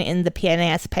 7 in the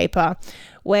PNAS paper,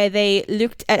 where they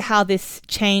looked at how this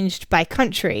changed by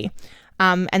country.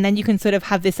 And then you can sort of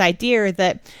have this idea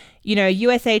that, you know,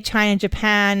 USA, China,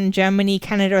 Japan, Germany,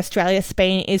 Canada, Australia,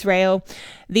 Spain, Israel,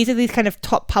 these are these kind of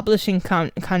top publishing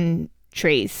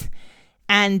countries.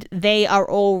 And they are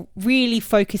all really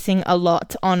focusing a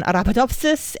lot on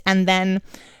Arabidopsis, and then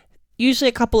usually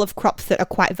a couple of crops that are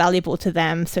quite valuable to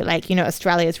them. So like, you know,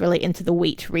 Australia is really into the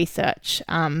wheat research.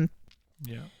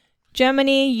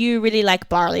 Germany, you really like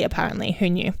barley, apparently. Who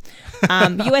knew?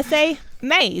 USA,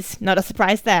 maize. Not a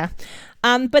surprise there.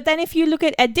 But then if you look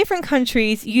at different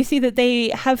countries, you see that they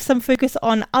have some focus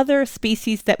on other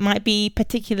species that might be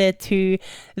particular to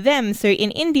them. So in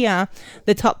India,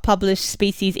 the top published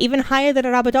species, even higher than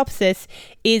Arabidopsis,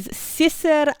 is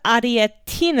Cicer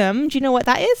arietinum. Do you know what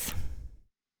that is?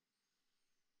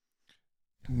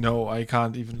 No, I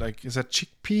can't even, like, is that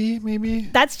chickpea maybe?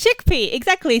 That's chickpea,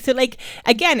 exactly. So like,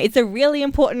 again, it's a really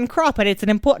important crop, and it's an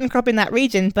important crop in that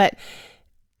region, but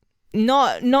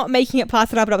not making it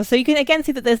past Arabidopsis. So you can again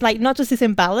see that there's like not just this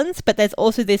imbalance, but there's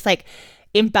also this like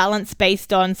imbalance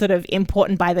based on sort of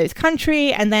important by those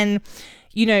country, and then,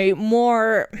 you know,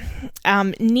 more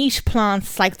niche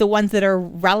plants like the ones that are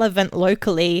relevant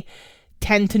locally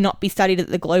tend to not be studied at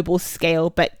the global scale,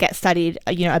 but get studied,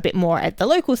 you know, a bit more at the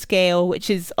local scale,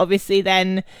 which is obviously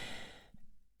then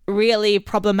really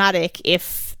problematic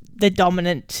if the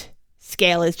dominant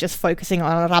scale is just focusing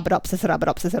on Arabidopsis.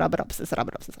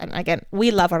 And again,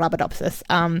 we love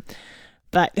Arabidopsis,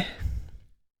 but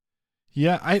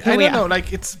yeah, I don't know.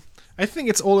 Like, I think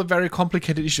it's all a very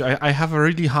complicated issue. I have a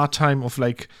really hard time of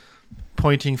like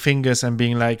pointing fingers and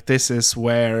being like, this is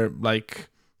where like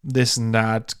this and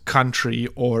that country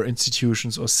or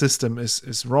institutions or system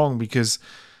is wrong, because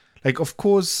like, of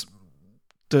course,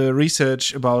 the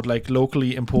research about like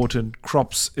locally important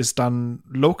crops is done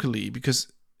locally,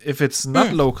 because if it's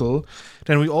not local,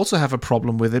 then we also have a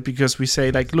problem with it, because we say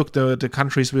like, look, the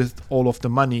countries with all of the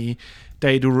money,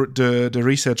 they do the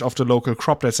research of the local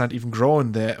crop that's not even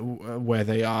growing there where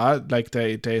they are. Like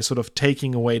they're sort of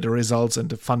taking away the results and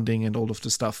the funding and all of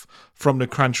the stuff from the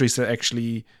countries that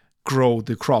actually grow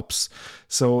the crops.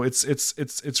 So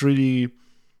it's really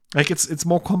like it's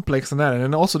more complex than that. And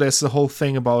then also there's the whole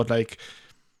thing about like,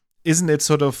 isn't it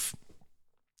sort of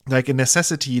like a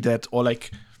necessity that, or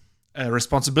like a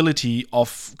responsibility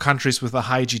of countries with a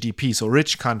high GDP, so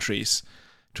rich countries,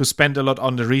 to spend a lot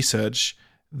on the research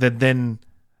that then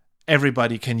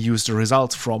everybody can use the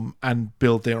results from and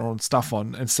build their own stuff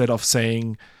on, instead of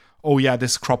saying, oh yeah,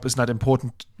 this crop is not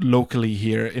important locally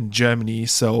here in Germany,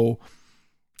 so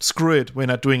screw it, we're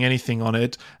not doing anything on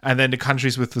it. And then the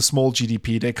countries with the small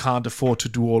GDP, they can't afford to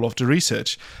do all of the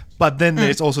research. But then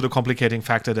there's also the complicating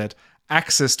factor that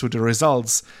access to the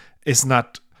results is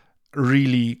not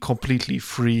really completely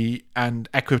free and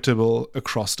equitable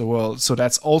across the world. So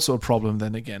that's also a problem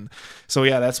then again. So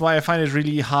yeah, that's why I find it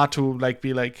really hard to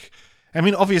be like, I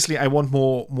mean, obviously I want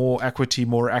more equity,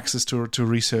 more access to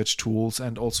research tools,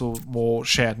 and also more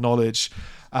shared knowledge.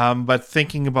 But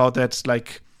thinking about that,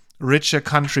 like, richer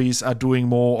countries are doing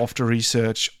more of the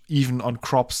research, even on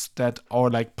crops that are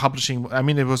like publishing. I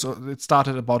mean, it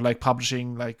started about like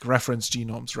publishing like reference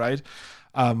genomes, right?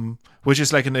 Which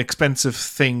is like an expensive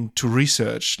thing to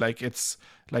research. Like it's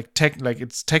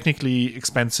it's technically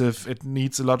expensive. It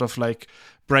needs a lot of like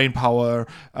brain power.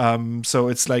 So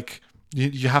it's like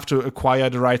you have to acquire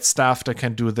the right staff that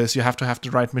can do this. You have to have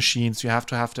the right machines. You have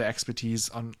to have the expertise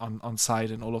on site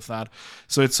and all of that.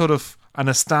 So it's sort of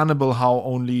understandable how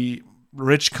only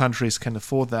rich countries can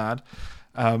afford that.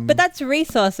 But that's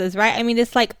resources, right? I mean,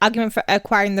 it's like argument for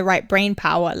acquiring the right brain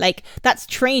power. Like, that's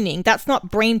training. That's not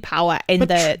brain power in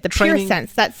the pure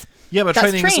sense. But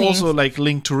training is also like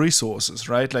linked to resources,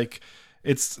 right? Like,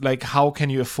 it's like, how can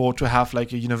you afford to have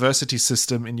like a university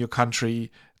system in your country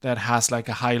that has like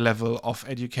a high level of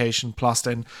education, plus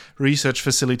then research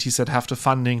facilities that have the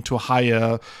funding to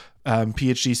hire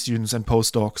PhD students and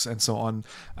postdocs and so on.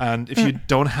 And if you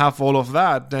don't have all of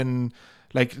that, then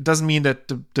like, it doesn't mean that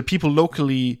the people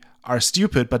locally are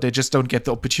stupid, but they just don't get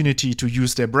the opportunity to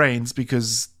use their brains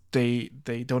because they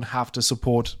don't have the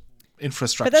support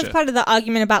infrastructure. But that's part of the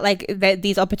argument about like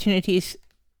these opportunities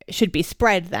should be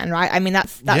spread then, right? I mean,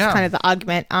 that's kind of the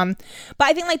argument. But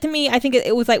I think, like, to me, I think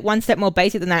it was like one step more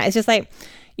basic than that. It's just like,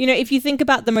 you know, if you think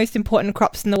about the most important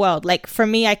crops in the world, like for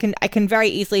me, I can very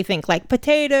easily think like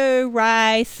potato,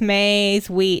 rice, maize,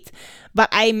 wheat, but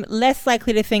I'm less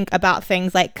likely to think about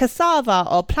things like cassava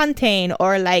or plantain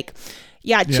or like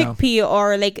chickpea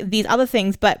or like these other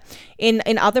things. But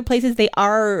in other places, they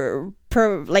are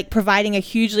providing a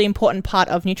hugely important part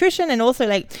of nutrition. And also,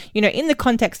 like, you know, in the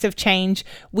context of change,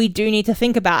 we do need to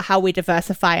think about how we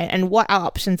diversify and what our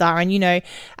options are. And, you know,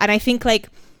 and I think like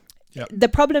the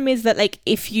problem is that like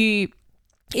if you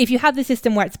have the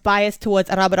system where it's biased towards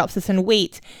Arabidopsis and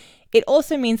wheat, it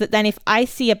also means that then if I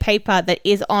see a paper that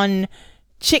is on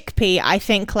chickpea, I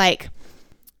think like,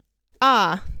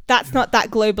 that's not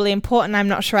that globally important. I'm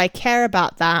not sure I care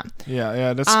about that.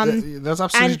 Yeah, that's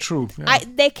absolutely true. Yeah.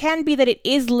 There can be that it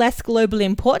is less globally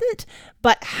important,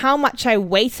 but how much I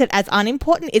weight it as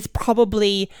unimportant is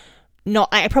probably not.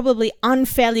 I probably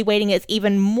unfairly weighting it as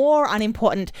even more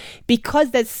unimportant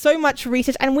because there's so much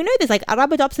research, and we know there's like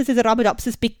Arabidopsis is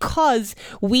Arabidopsis because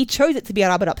we chose it to be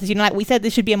Arabidopsis. You know, like we said,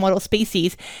 this should be a model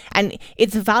species, and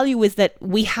its value is that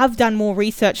we have done more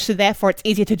research, so therefore it's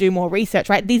easier to do more research,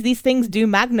 right? These things do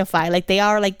magnify, like they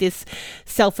are like this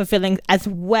self-fulfilling as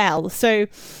well. So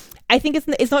I think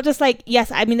it's not just like, yes,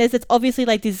 I mean, there's obviously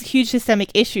like these huge systemic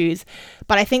issues,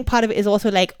 but I think part of it is also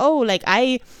like,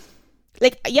 I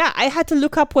had to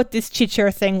look up what this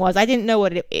chichar thing was. I didn't know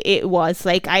what it was.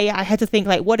 Like, I had to think,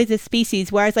 like, what is this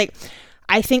species? Whereas, like,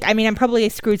 I'm probably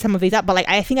screwed some of these up, but, like,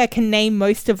 I think I can name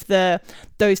most of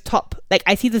those top, like,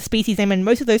 I see the species name and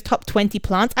most of those top 20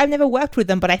 plants. I've never worked with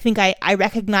them, but I think I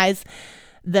recognize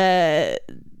the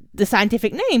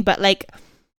scientific name. But, like,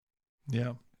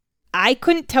 yeah, I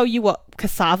couldn't tell you what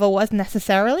cassava was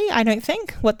necessarily, I don't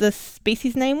think, what the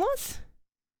species name was.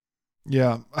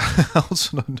 Yeah, I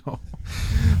also don't know.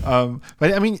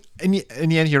 But I mean, in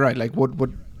the end, you're right. Like, what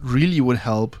really would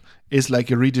help is like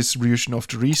a redistribution of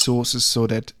the resources so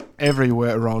that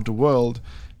everywhere around the world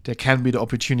there can be the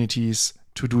opportunities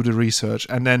to do the research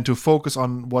and then to focus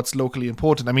on what's locally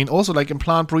important. I mean, also like in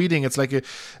plant breeding, it's like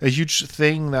a huge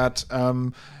thing that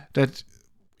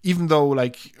even though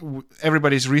like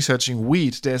everybody's researching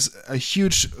wheat, there's a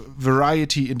huge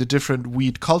variety in the different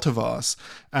wheat cultivars.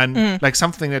 And like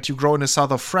something that you grow in the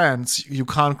south of France, you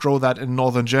can't grow that in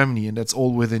northern Germany, and that's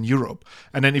all within Europe.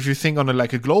 And then if you think on a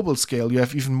global scale, you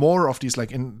have even more of these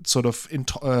like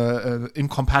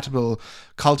incompatible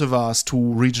cultivars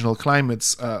to regional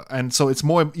climates. And so it's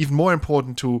even more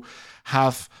important to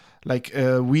have like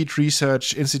a wheat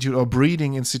research institute or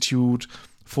breeding institute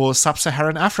for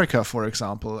sub-Saharan Africa, for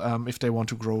example, if they want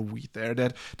to grow wheat there,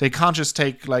 that they can't just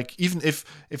take, like, even if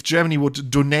Germany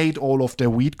would donate all of their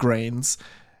wheat grains,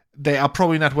 they are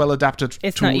probably not well adapted to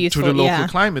the local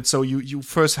climate. So you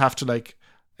first have to like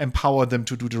empower them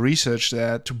to do the research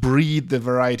there, to breed the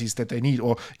varieties that they need,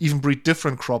 or even breed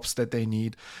different crops that they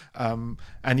need. And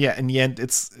in the end,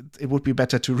 it would be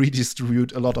better to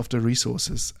redistribute a lot of the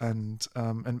resources and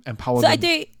empower them.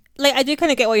 I do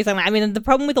kind of get what you're saying. I mean, the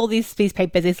problem with all these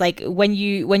papers is like when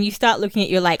you start looking at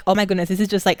it, you're like, oh my goodness, this is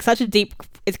just like such a deep,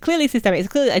 it's clearly systemic, it's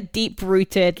clearly a deep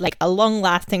rooted, like a long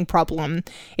lasting problem.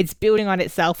 It's building on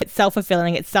itself, it's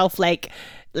self-fulfilling, it's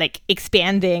like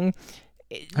expanding.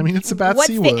 I mean, it's a bad what's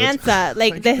C the word. answer?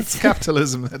 Like it's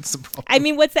capitalism. That's the problem. I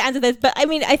mean, what's the answer to this? But I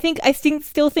mean, I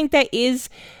still think there is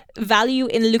value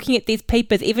in looking at these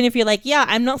papers, even if you're like, yeah,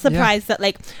 I'm not surprised that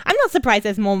I'm not surprised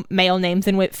there's more male names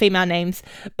than female names,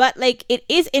 but like it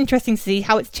is interesting to see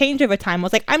how it's changed over time. I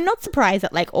was like, I'm not surprised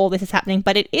that like all this is happening,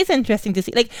 but it is interesting to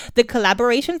see like the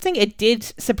collaboration thing. It did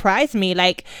surprise me.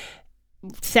 Like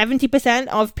 70%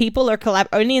 of people are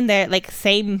only in their like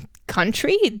same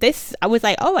country. This, I was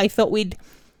like, oh, I thought we'd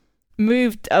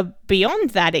moved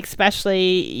beyond that,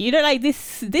 especially like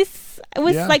this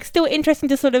was like still interesting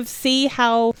to sort of see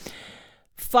how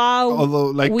far. Although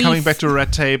like coming back to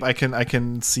red tape, I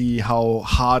can see how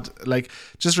hard, like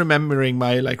just remembering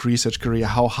my like research career,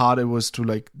 how hard it was to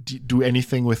like do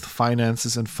anything with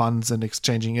finances and funds and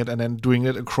exchanging it, and then doing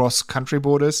it across country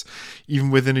borders, even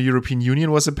within the European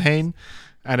Union, was a pain.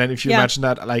 And then if you imagine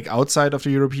that like outside of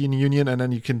the European Union, and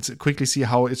then you can quickly see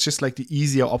how it's just like the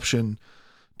easier option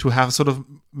to have sort of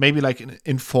maybe like an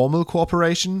informal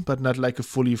cooperation, but not like a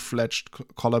fully fledged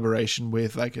collaboration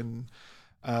with like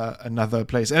another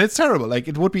place. And it's terrible. Like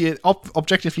it would be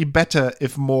objectively better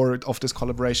if more of this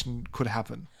collaboration could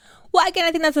happen. Well, again,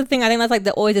 I think that's the thing. I think that's like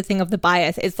always the thing of the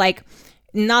bias. It's like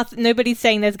nobody's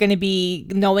saying there's going to be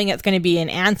knowing it's going to be an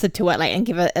answer to it, like, and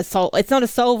give it a solve. It's not a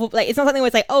solve. Like, it's not something where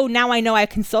it's like, oh, now I know I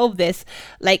can solve this.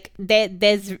 Like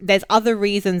there's other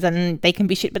reasons and they can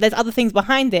be shit, but there's other things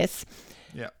behind this.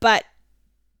 Yeah. But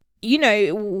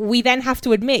we then have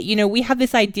to admit, we have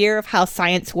this idea of how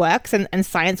science works, and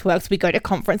science works. We go to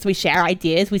conference, we share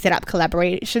ideas, we set up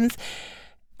collaborations.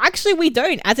 Actually, we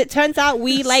don't. As it turns out,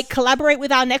 we like collaborate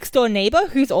with our next door neighbor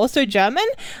who's also German,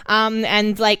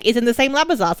 and like is in the same lab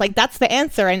as us. Like that's the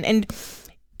answer. And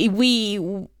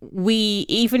we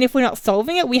even if we're not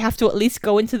solving it, we have to at least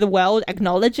go into the world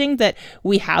acknowledging that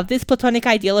we have this platonic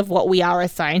ideal of what we are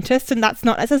as scientists, and that's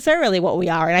not necessarily what we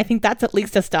are. And I think that's at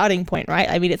least a starting point, right?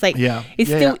 I mean, it's like it's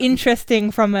still interesting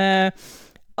from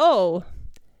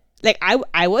like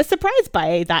I was surprised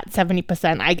by that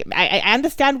 70%. I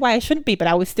understand why I shouldn't be, but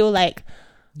I was still like,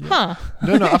 huh.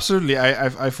 No, absolutely.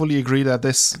 I fully agree that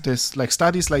this like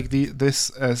studies like this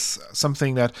as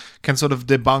something that can sort of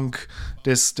debunk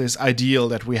this ideal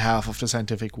that we have of the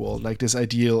scientific world, like this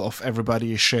ideal of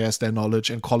everybody shares their knowledge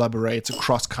and collaborates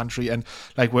across country, and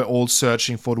like we're all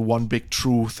searching for the one big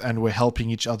truth and we're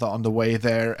helping each other on the way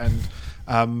there.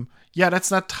 And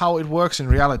that's not how it works in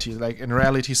reality. Like in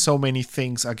reality, so many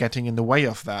things are getting in the way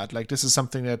of that. Like this is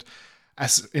something that,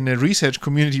 as in a research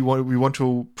community, we want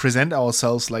to present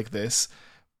ourselves like this,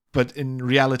 but in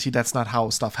reality, that's not how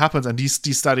stuff happens. And these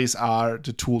studies are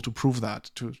the tool to prove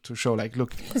that, to show like,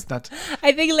 look, it's not.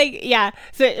 I think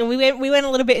So we went a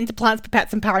little bit into plants,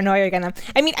 pipettes, and paranoia again.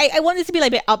 I mean, I wanted to be like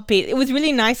a bit upbeat. It was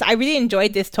really nice. I really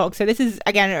enjoyed this talk. So this is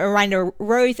again a reminder.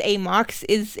 Rose A. Marks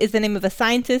is the name of a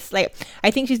scientist. Like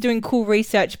I think she's doing cool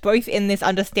research both in this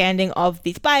understanding of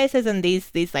these biases and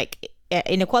these like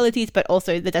inequalities, but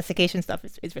also the desiccation stuff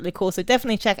is really cool. So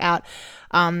definitely check out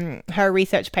her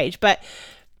research page. But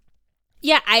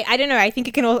yeah, I don't know. I think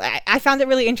it can all. I found it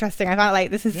really interesting. I found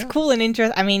like this is cool and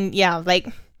interesting. I mean, yeah,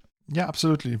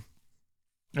 absolutely.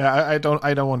 Yeah, I don't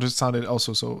want to sound it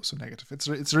also so negative.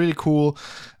 It's really cool,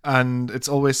 and it's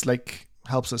always like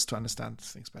helps us to understand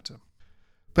things better.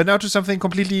 But now to something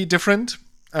completely different.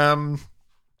 I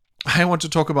want to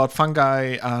talk about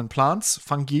fungi and plants,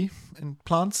 fungi and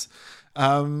plants.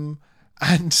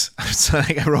 And so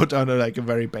like I wrote down a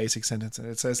very basic sentence, and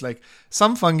it says like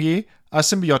some fungi are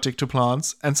symbiotic to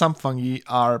plants and some fungi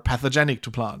are pathogenic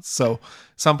to plants. So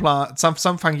some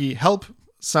fungi help,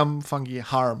 some fungi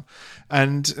harm.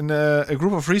 And a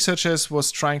group of researchers was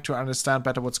trying to understand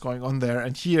better what's going on there.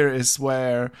 And here is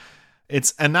where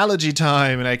it's analogy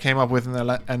time, and I came up with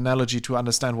an analogy to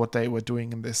understand what they were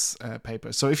doing in this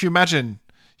paper. So if you imagine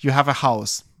you have a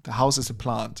house, the house is a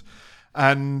plant,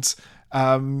 and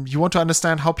you want to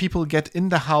understand how people get in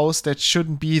the house that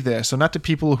shouldn't be there. So not the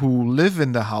people who live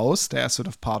in the house, they are sort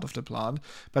of part of the plant,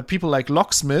 but people like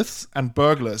locksmiths and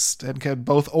burglars that can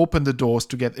both open the doors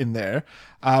to get in there,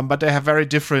 but they have very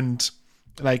different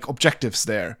like objectives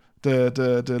there.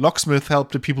 The locksmith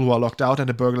help the people who are locked out, and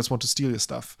the burglars want to steal your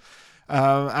stuff.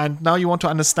 And now you want to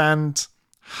understand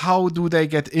how do they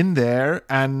get in there,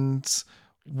 and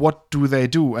what do they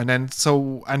do? And then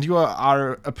and you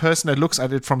are a person that looks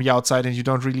at it from the outside and you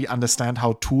don't really understand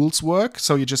how tools work.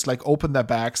 So you just like open their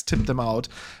bags, tip them out,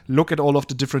 look at all of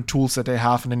the different tools that they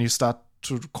have, and then you start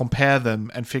to compare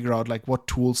them and figure out like what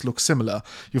tools look similar.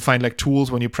 You find like tools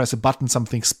when you press a button,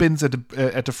 something spins at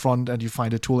the front, and you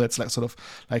find a tool that's like sort of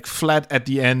like flat at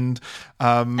the end.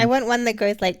 I want one that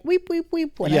goes like weep weep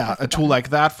weep. Yeah, a tool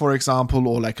like that, for example,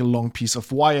 or like a long piece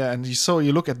of wire. And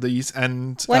you look at these,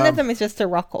 and one of them is just a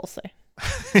rock, also.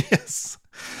 Yes.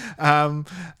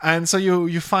 And so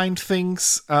you find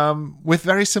things with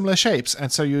very similar shapes,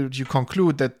 and so you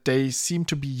conclude that they seem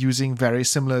to be using very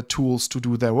similar tools to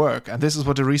do their work. And this is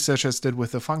what the researchers did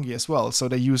with the fungi as well. So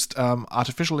they used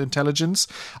artificial intelligence,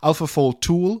 AlphaFold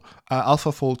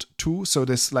 2, so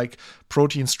this like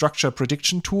protein structure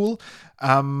prediction tool,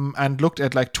 and looked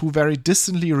at like two very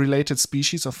distantly related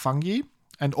species of fungi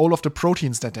and all of the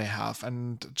proteins that they have,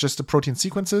 and just the protein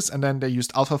sequences. And then they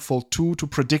used AlphaFold 2 to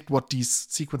predict what these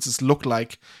sequences look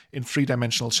like in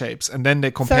three-dimensional shapes. And then they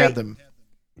compared them.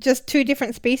 Just two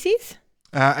different species?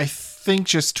 I think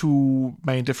just two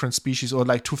main different species, or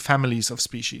like two families of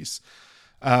species.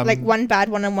 Like one bad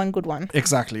one and one good one.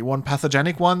 Exactly. One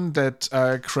pathogenic one that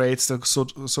creates the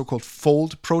so-called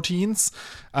fold proteins.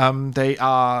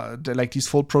 These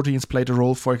fold proteins played a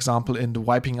role, for example, in the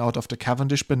wiping out of the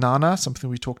Cavendish banana, something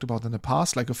we talked about in the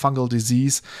past, like a fungal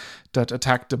disease that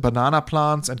attacked the banana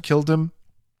plants and killed them.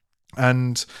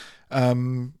 And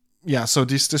so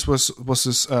this was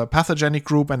this pathogenic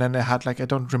group, and then they had like, I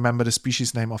don't remember the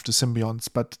species name of the symbionts,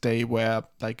 but they were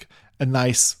like a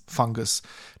nice fungus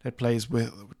that plays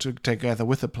together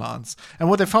with the plants. And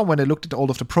what they found when they looked at all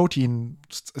of the protein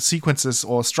sequences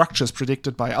or structures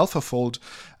predicted by AlphaFold,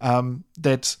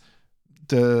 that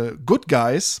the good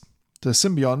guys, the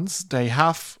symbionts, they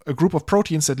have a group of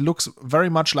proteins that looks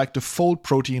very much like the fold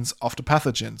proteins of the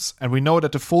pathogens. And we know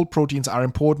that the fold proteins are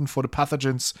important for the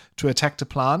pathogens to attack the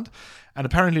plant. And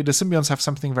apparently the symbionts have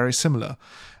something very similar.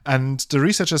 And the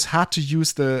researchers had to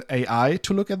use the AI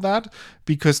to look at that,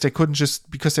 because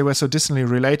because they were so distantly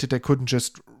related, they couldn't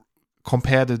just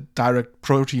compare the direct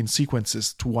protein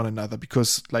sequences to one another,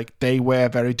 because like they were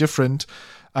very different.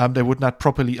 They would not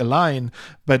properly align,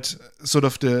 but sort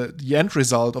of the end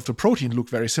result of the protein looked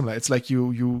very similar. It's like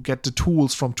you get the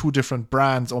tools from two different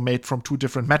brands or made from two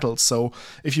different metals. So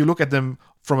if you look at them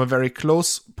from a very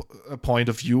close point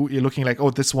of view, you're looking like, oh,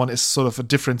 this one is sort of a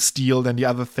different steel than the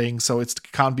other thing, so it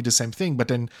can't be the same thing. But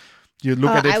then you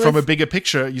look at it from a bigger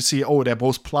picture, you see, oh, they're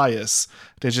both pliers.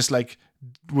 They're just like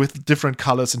with different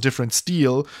colors and different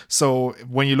steel. So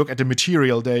when you look at the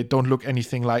material, they don't look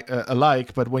anything like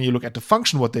alike. But when you look at the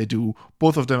function, what they do,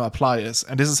 both of them are pliers.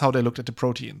 And this is how they looked at the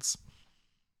proteins.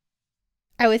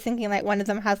 I was thinking like one of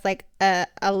them has like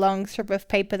a long strip of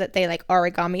paper that they like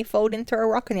origami fold into a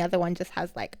rock, and the other one just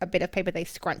has like a bit of paper they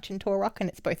scrunch into a rock, and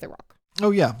it's both a rock. Oh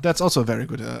yeah, that's also a very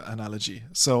good analogy.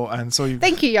 So you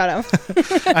thank you, Yano.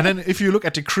 And then if you look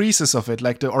at the creases of it,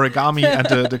 like the origami and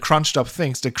the crunched up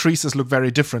things, the creases look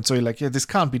very different. So you're like, yeah, this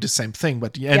can't be the same thing.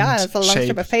 But the end it's a long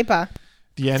strip of paper.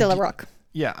 Still a rock.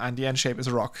 Yeah, and the end shape is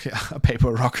a rock. Yeah, a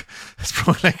paper rock. It's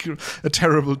probably like a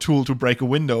terrible tool to break a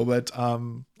window, but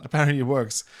apparently it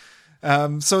works.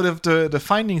 So the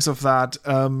findings of that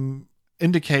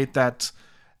indicate that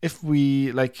if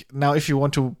you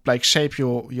want to like shape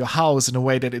your house in a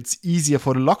way that it's easier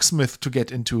for the locksmith to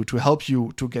get into, to help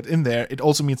you to get in there, it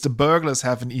also means the burglars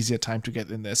have an easier time to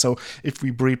get in there. So if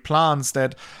we breed plants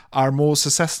that are more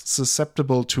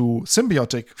susceptible to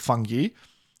symbiotic fungi,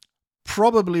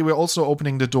 probably we're also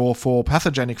opening the door for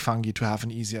pathogenic fungi to have an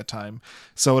easier time.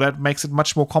 So that makes it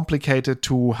much more complicated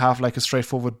to have like a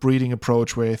straightforward breeding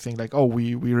approach where you think like, oh,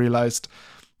 we realized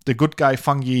the good guy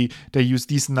fungi, they use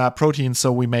these proteins,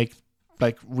 so we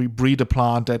breed a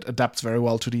plant that adapts very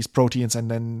well to these proteins,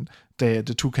 and then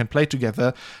the two can play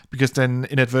together, because then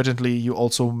inadvertently you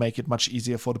also make it much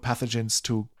easier for the pathogens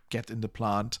to get in the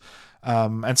plant.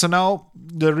 And so now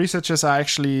the researchers are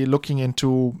actually looking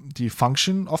into the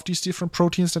function of these different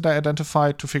proteins that I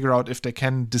identified to figure out if they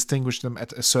can distinguish them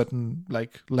at a certain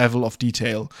like level of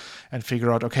detail, and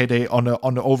figure out, okay, they on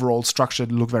the overall structure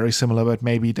look very similar, but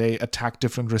maybe they attack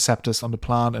different receptors on the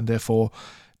plant, and therefore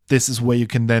this is where you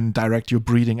can then direct your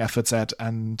breeding efforts at,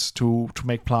 and to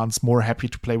make plants more happy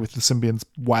to play with the symbionts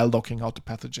while knocking out the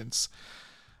pathogens.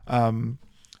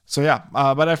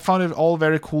 But I found it all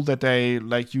very cool that they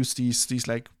like use these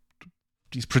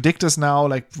predictors now.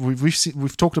 Like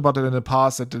we've talked about it in the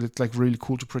past, that it's like really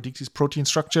cool to predict these protein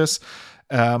structures.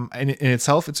 And in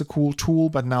itself, it's a cool tool.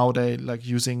 But now they like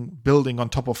building on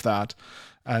top of that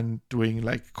and doing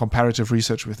like comparative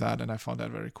research with that, and I found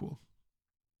that very cool.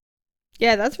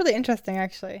 Yeah, that's really interesting,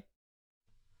 actually.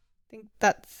 think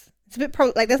it's a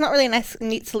bit like there's not really a nice,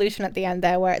 neat solution at the end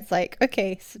there where it's like,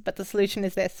 okay, but the solution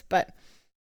is this, but.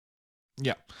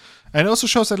 Yeah. And it also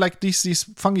shows that like these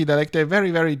fungi, they're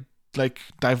very, very like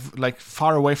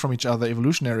far away from each other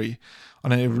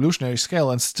on an evolutionary scale,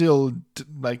 and still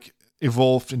like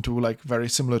evolved into like very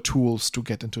similar tools to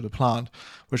get into the plant,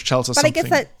 which tells us something.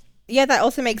 But I guess that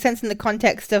also makes sense in the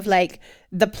context of like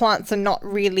the plants are not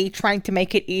really trying to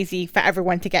make it easy for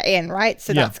everyone to get in, right?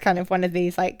 So that's kind of one of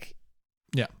these like.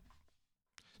 Yeah.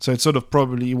 So it's sort of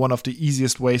probably one of the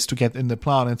easiest ways to get in the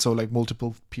plant, and so like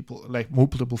multiple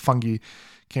fungi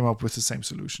came up with the same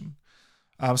solution.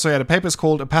 The paper is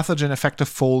called "A Pathogen Effective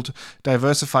Fold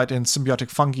Diversified in Symbiotic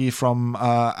Fungi" from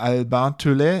Albin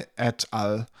Tullet et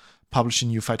al., published in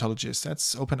New Phytologist.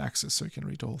 That's open access, so you can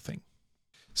read the whole thing.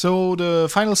 So the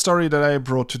final story that I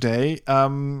brought today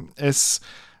is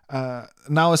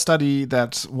now a study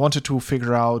that wanted to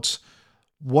figure out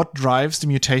what drives the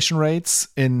mutation rates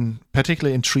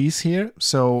particularly in trees here.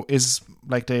 So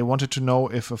they wanted to know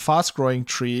if a fast-growing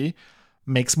tree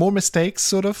makes more mistakes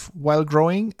sort of while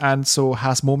growing, and so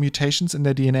has more mutations in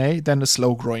their DNA than a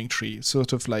slow-growing tree.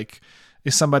 Sort of like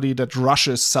is somebody that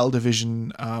rushes cell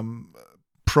division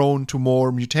prone to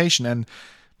more mutation, and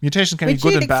mutation can be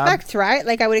good and bad. Which you'd expect, right?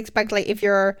 Like I would expect, like if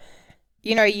you're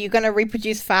going to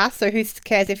reproduce fast, so who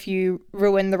cares if you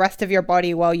ruin the rest of your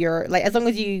body while you're, like, as long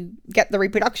as you get the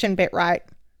reproduction bit right.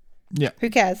 Yeah. Who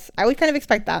cares? I would kind of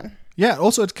expect that. Yeah,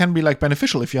 also it can be, like,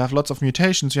 beneficial. If you have lots of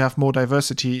mutations, you have more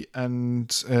diversity, and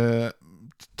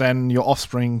then your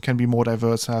offspring can be more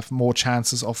diverse, have more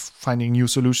chances of finding new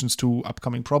solutions to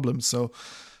upcoming problems. So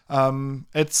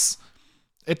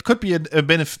it could be a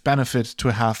benefit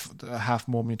to have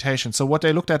more mutations. So what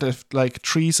they looked at is like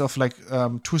trees of like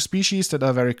two species that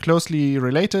are very closely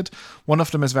related. One of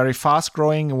them is very fast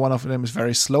growing, and one of them is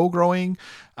very slow growing.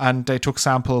 And they took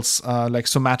samples, like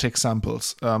somatic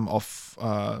samples of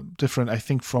different, I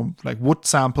think, from like wood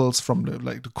samples from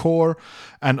the core,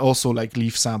 and also like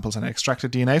leaf samples, and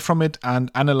extracted DNA from it and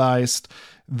analyzed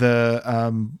the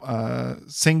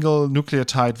single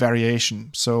nucleotide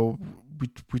variation. So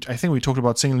I think we talked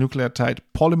about single nucleotide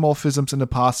polymorphisms in the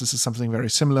past. This is something very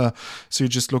similar. So you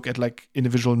just look at like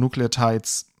individual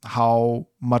nucleotides, how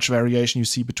much variation you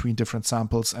see between different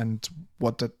samples, and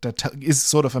what that is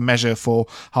sort of a measure for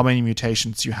how many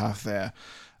mutations you have there.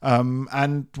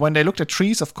 And when they looked at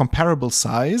trees of comparable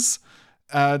size,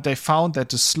 they found that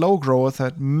the slow growers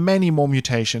had many more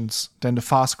mutations than the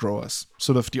fast growers.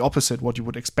 Sort of the opposite, what you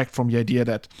would expect from the idea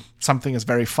that something is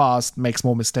very fast, makes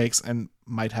more mistakes, and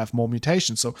might have more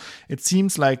mutations. So it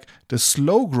seems like the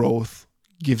slow growth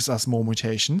gives us more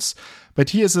mutations. But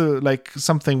here's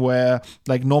something where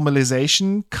like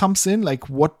normalization comes in. Like,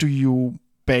 what do you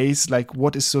base, like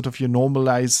what is sort of your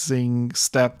normalizing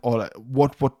step, or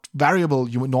what variable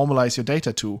you would normalize your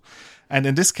data to? And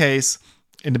in this case,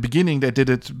 in the beginning, they did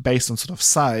it based on sort of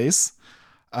size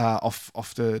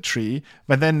of the tree,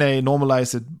 but then they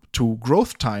normalized it to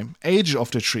growth time, age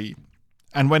of the tree.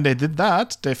 And when they did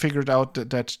that, they figured out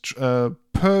that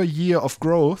per year of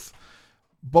growth,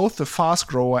 both the fast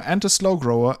grower and the slow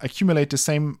grower accumulate the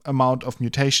same amount of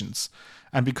mutations.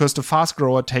 And because the fast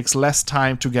grower takes less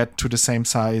time to get to the same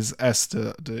size as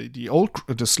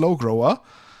the slow grower,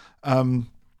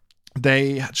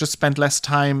 they just spent less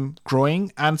time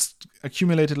growing and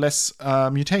accumulated less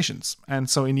mutations. And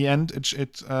so in the end,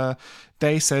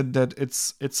 they said that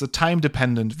it's a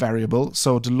time-dependent variable.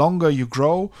 So the longer you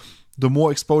grow, the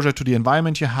more exposure to the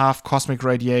environment you have, cosmic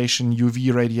radiation,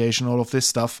 UV radiation, all of this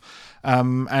stuff,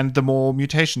 and the more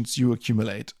mutations you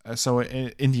accumulate. So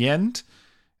in the end,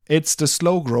 it's the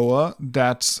slow grower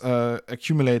that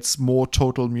accumulates more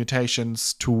total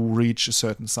mutations to reach a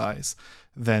certain size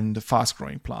than the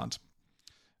fast-growing plant.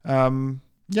 And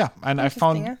I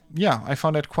found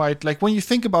that quite, like, when you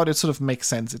think about it, sort of makes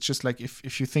sense. It's just like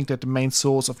if you think that the main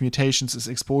source of mutations is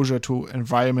exposure to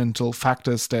environmental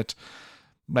factors that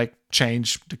like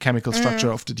change the chemical structure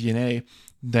of the DNA,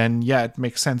 then it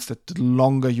makes sense that the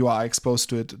longer you are exposed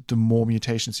to it, the more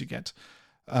mutations you get.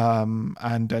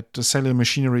 And that the cellular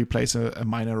machinery plays a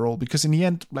minor role, because in the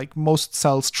end, like, most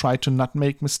cells try to not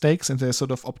make mistakes, and they're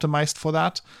sort of optimized for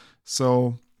that.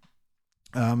 So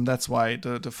that's why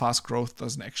the fast growth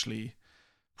doesn't actually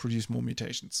produce more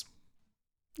mutations.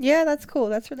 Yeah, that's cool.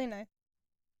 That's really nice.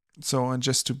 So, and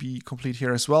just to be complete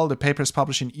here as well, the paper is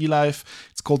published in eLife.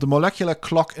 It's called "The Molecular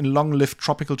Clock in Long-Lived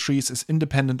Tropical Trees is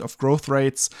Independent of Growth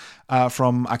Rates,"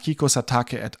 from Akiko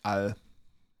Satake et al.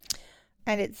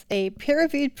 And it's a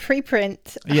peer-reviewed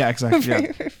preprint. Yeah, exactly.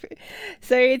 Yeah.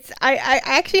 So it's I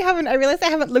actually haven't. I realized I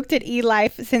haven't looked at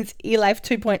eLife since eLife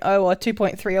 2.0 or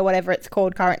 2.3 or whatever it's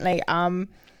called currently.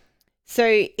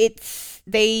 So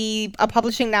they are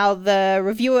publishing now the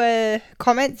reviewer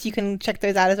comments. You can check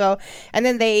those out as well. And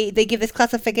then they give this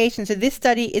classification. So this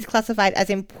study is classified as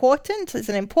important. It's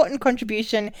an important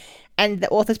contribution, and the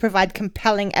authors provide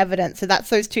compelling evidence. So that's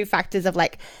those two factors of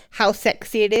like how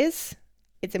sexy it is.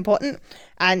 It's important,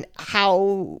 and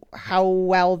how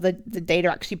well the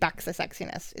data actually backs the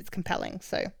sexiness. It's compelling.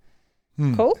 So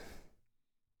cool.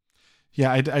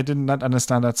 Yeah, I did not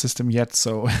understand that system yet,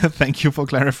 so thank you for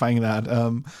clarifying that.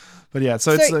 But yeah,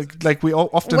 so it's like we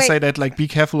often say that like be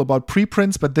careful about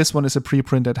preprints, but this one is a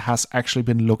preprint that has actually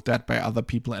been looked at by other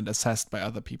people and assessed by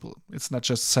other people. It's not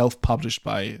just self-published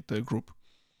by the group.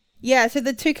 Yeah, so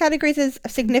the two categories is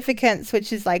significance,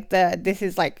 which is like this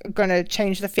is like going to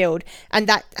change the field, and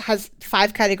that has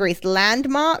 5 categories: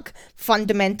 landmark,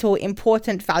 fundamental,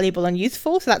 important, valuable, and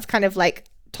useful. So that's kind of like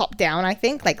top down, I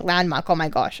think, like landmark, oh my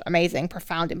gosh, amazing,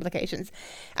 profound implications.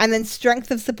 And then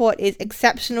strength of support is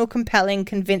exceptional, compelling,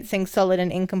 convincing, solid,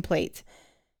 and incomplete.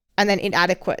 And then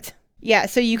inadequate. Yeah,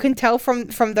 so you can tell from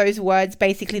those words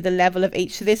basically the level of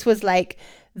each. So this was like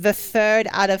the 3rd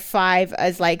out of 5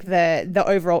 as like the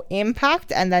overall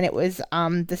impact, and then it was the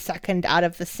 2nd out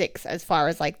of the 6 as far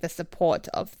as like the support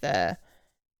of the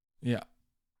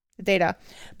data.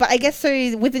 But I guess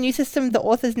so with the new system, the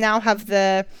authors now have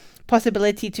the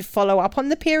possibility to follow up on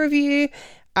the peer review,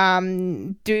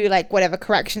 do like whatever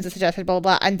corrections are suggested, blah,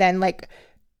 blah, blah, and then like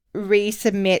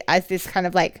resubmit as this kind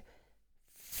of like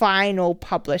final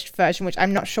published version, which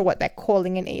I'm not sure what they're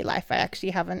calling in eLife. I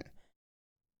actually haven't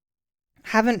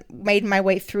made my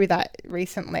way through that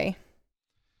recently.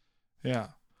 Yeah.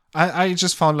 I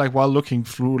just found like while looking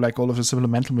through like all of the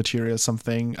supplemental material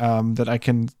something that I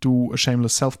can do a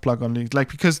shameless self-plug on, like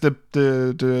because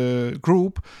the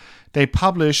group, they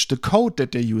publish the code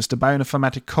that they use, the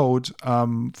bioinformatic code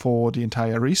for the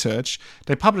entire research.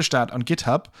 They published that on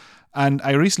GitHub. And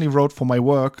I recently wrote for my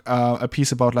work a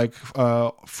piece about like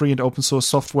free and open source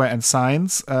software and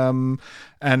science.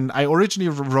 And I originally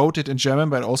wrote it in German,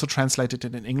 but I also translated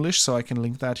it in English, so I can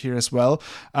link that here as well,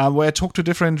 where I talked to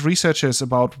different researchers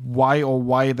about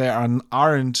why they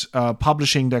aren't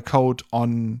publishing their code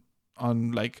on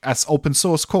like as open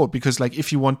source code. Because like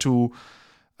if you want to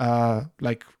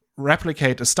like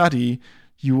replicate a study,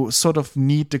 you sort of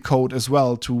need the code as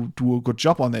well to do a good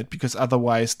job on it, because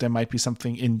otherwise there might be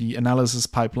something in the analysis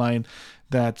pipeline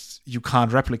that you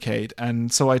can't replicate.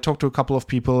 And so I talked to a couple of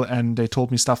people, and they told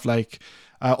me stuff like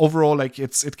overall, like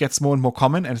it gets more and more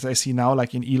common. As I see now,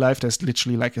 like in eLife, there's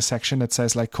literally like a section that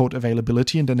says like code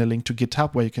availability, and then a link to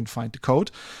GitHub where you can find the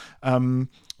code.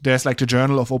 There's like the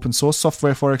Journal of Open Source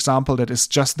Software, for example, that is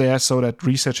just there so that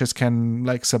researchers can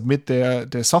like submit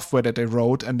their software that they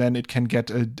wrote, and then it can get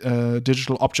a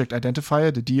digital object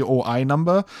identifier, the DOI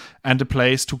number, and a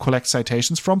place to collect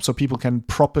citations from, so people can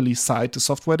properly cite the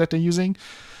software that they're using.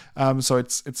 So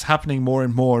it's happening more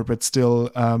and more, but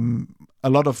still a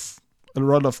lot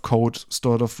of code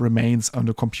sort of remains on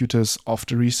the computers of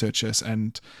the researchers,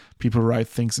 and people write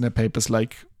things in their papers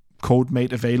like code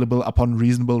made available upon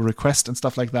reasonable request and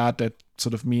stuff like that. That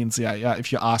sort of means,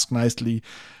 if you ask nicely,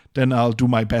 then I'll do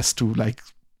my best to like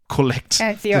collect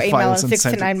the your email in 6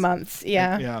 to 9 months.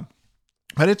 Yeah.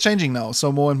 But it's changing now.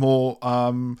 So more and more,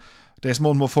 there's more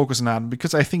and more focus on that,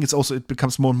 because I think it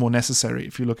becomes more and more necessary.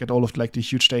 If you look at all of like the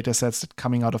huge data sets that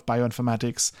coming out of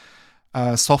bioinformatics,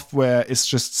 software is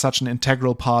just such an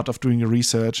integral part of doing your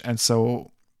research. And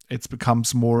so it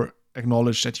becomes more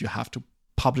acknowledged that you have to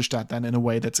publish that then in a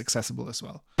way that's accessible as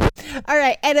well. All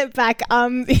right, edit back.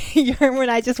 Jerome and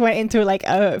I just went into like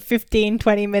a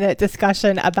 15-20 minute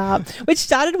discussion which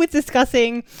started with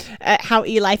discussing how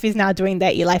eLife is now doing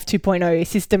their eLife 2.0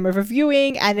 system of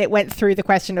reviewing, and it went through the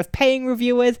question of paying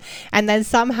reviewers, and then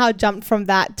somehow jumped from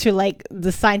that to like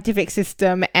the scientific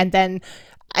system, and then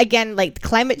again, like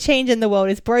climate change in the world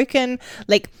is broken.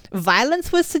 Like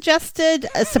violence was suggested.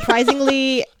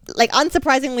 Surprisingly, like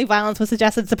unsurprisingly, violence was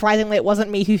suggested. Surprisingly, it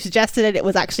wasn't me who suggested it. It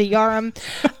was actually Yoram.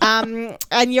 And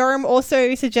Yoram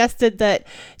also suggested that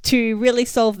to really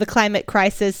solve the climate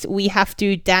crisis, we have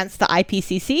to dance the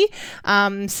IPCC.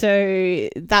 So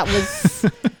that was...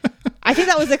 I think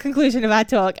that was the conclusion of our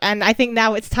talk, and I think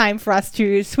now it's time for us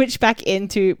to switch back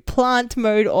into plant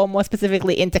mode, or more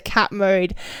specifically into cat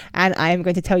mode, and I am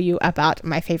going to tell you about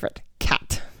my favorite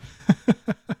cat.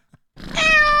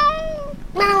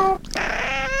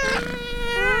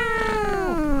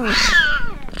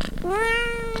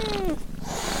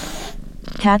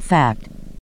 Cat fact.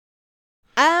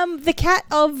 The cat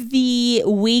of the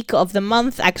week, of the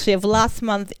month, actually of last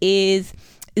month, is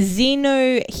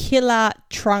Xenohila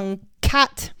truncata.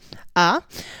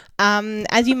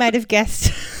 As you might have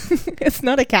guessed, it's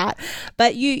not a cat,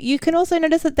 but you can also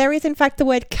notice that there is in fact the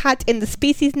word cat in the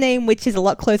species name, which is a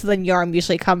lot closer than Yoram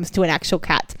usually comes to an actual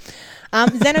cat.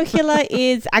 Xenohila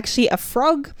is actually a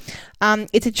frog.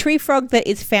 It's a tree frog that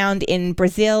is found in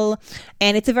Brazil,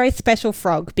 and it's a very special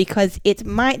frog because it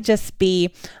might just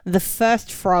be the first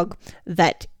frog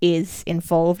that is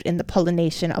involved in the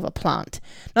pollination of a plant.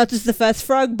 Not just the first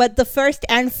frog, but the first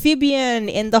amphibian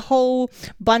in the whole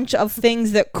bunch of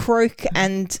things that croak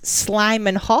and slime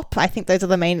and hop. I think those are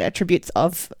the main attributes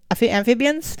of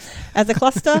amphibians as a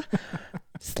cluster.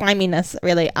 Sliminess,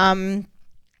 really.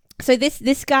 So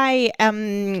this guy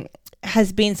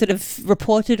has been sort of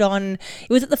reported on. It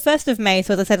was at the 1st of May,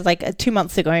 so as I said, like 2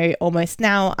 months ago almost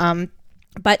now.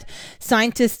 But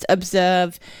scientists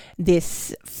observe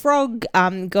this frog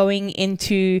going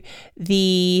into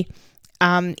the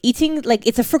eating, like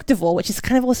it's a fructivore, which is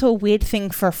kind of also a weird thing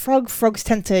for a frog. Frogs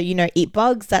tend to, eat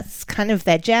bugs. That's kind of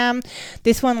their jam.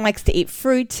 This one likes to eat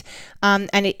fruit, and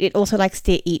it also likes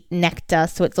to eat nectar,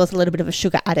 so it's also a little bit of a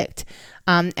sugar addict.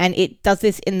 And it does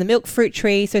this in the milk fruit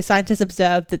tree. So scientists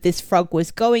observed that this frog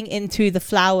was going into the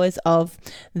flowers of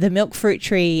the milk fruit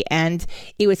tree, and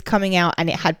it was coming out and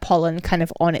it had pollen kind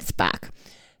of on its back.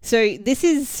 So this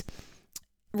is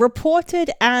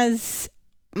reported as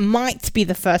might be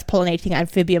the first pollinating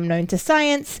amphibian known to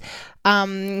science,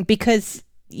 because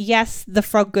yes, the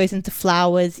frog goes into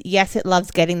flowers. Yes, it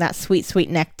loves getting that sweet, sweet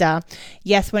nectar.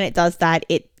 Yes, when it does that,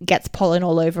 it gets pollen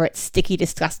all over its sticky,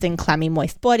 disgusting, clammy,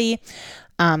 moist body.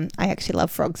 I actually love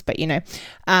frogs, but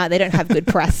they don't have good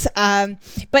press.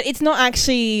 But it's not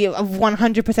actually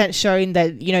 100% shown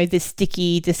that, this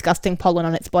sticky, disgusting pollen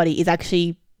on its body is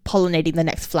actually pollinating the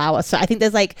next flower. So I think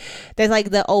there's like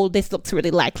the old, this looks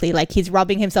really likely, like he's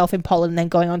rubbing himself in pollen and then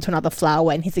going on to another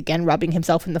flower, and he's again rubbing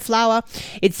himself in the flower.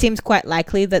 It seems quite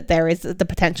likely that there is the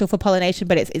potential for pollination,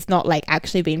 but it's not like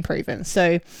actually been proven.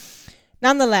 So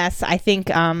nonetheless, I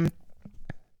think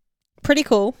pretty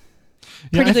cool.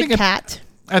 Pretty good cat.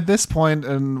 At this point,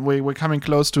 and we're coming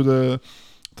close to the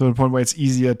point where it's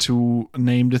easier to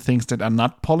name the things that are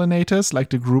not pollinators, like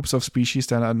the groups of species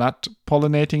that are not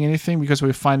pollinating anything, because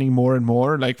we're finding more and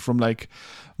more, like from like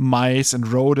mice and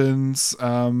rodents.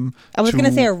 I was going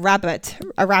to say a rabbit.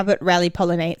 A rabbit rarely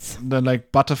pollinates. Then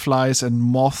like butterflies and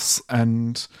moths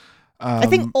and. I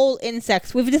think all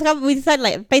insects. We decided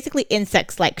like basically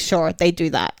insects. Like sure, they do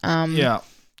that. Yeah,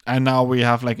 and now we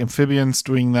have like amphibians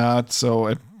doing that. So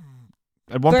at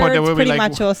one point there will be like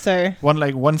much also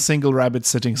one single rabbit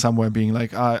sitting somewhere being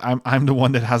like, I'm the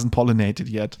one that hasn't pollinated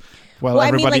yet. Well,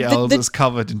 everybody else is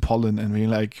covered in pollen, and being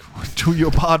like, do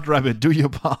your part, rabbit, do your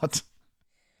part.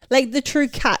 Like the true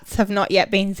cats have not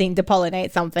yet been seen to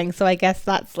pollinate something, so I guess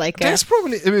that's like there's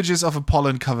probably images of a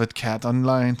pollen covered cat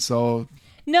online. So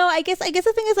no, I guess the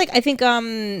thing is like I think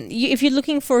if you're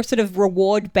looking for sort of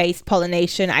reward based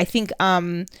pollination, I think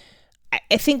I'm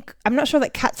not sure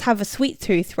that cats have a sweet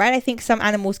tooth, right? I think some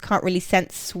animals can't really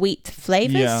sense sweet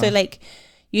flavors. Yeah. So like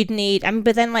you'd need,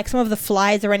 but then like some of the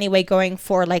flies are anyway going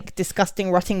for like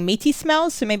disgusting, rotting, meaty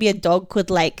smells. So maybe a dog could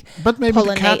like but maybe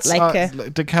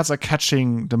pollinate the cats are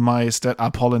catching the mice that are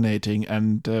pollinating,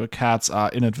 and the cats are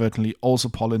inadvertently also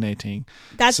pollinating.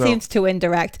 That seems too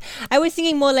indirect. I was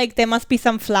thinking more like there must be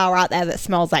some flower out there that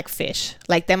smells like fish.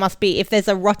 Like there must be, if there's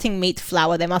a rotting meat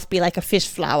flower, there must be like a fish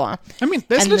flower. I mean,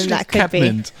 there's literally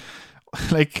catnip.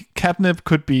 Like catnip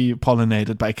could be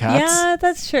pollinated by cats. Yeah,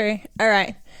 that's true. All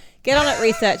right. Get on it,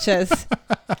 researchers.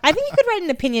 I think you could write an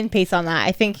opinion piece on that.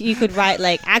 I think you could write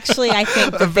like, actually, I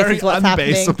think that this is what's happening. A very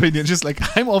unbased opinion. Just like,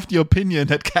 I'm of the opinion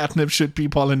that catnip should be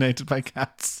pollinated by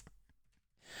cats.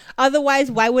 Otherwise,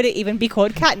 why would it even be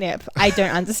called catnip? I don't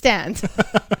understand.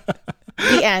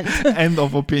 The end. End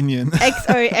of opinion.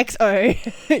 XOXO.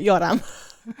 Yoram.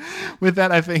 With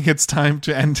that, I think it's time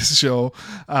to end this show.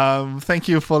 Thank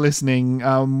you for listening.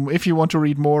 If you want to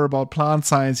read more about plant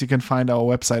science, you can find our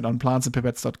website on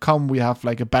plantsandpipettes.com. We have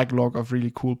like a backlog of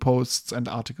really cool posts and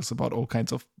articles about all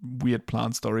kinds of weird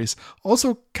plant stories.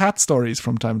 Also cat stories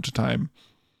from time to time.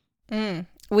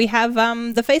 We have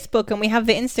the Facebook and we have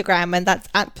the Instagram, and that's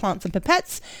at Plants and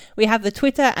Pipettes. We have the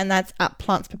Twitter, and that's at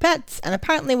Plants Pipettes. And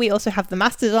apparently we also have the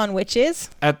Mastodon, which is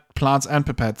at Plants and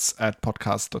Pipettes at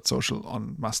podcast.social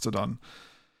on Mastodon.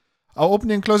 Our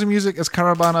opening and closing music is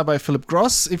Caravana by Philip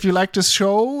Gross. If you like this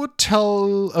show,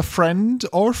 tell a friend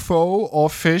or foe or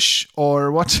fish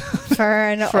or what?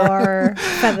 Fern or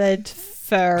feathered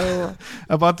fur.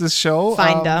 About this show.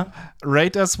 Finder.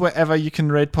 Rate us wherever you can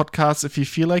rate podcasts if you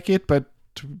feel like it, but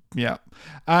yeah.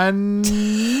 And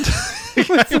I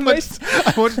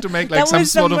wanted to make like some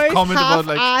sort of comment about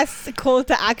like ass call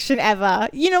to action ever.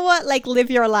 You know what? Like live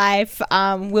your life.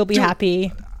 We'll be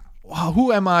happy.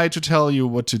 who am I to tell you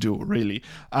what to do, really?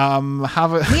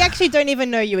 We actually don't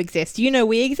even know you exist. You know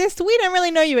we exist. We don't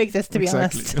really know you exist, to be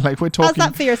honest. Like, we're talking.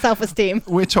 How's that for your self-esteem?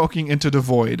 We're talking into the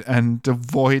void, and the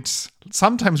void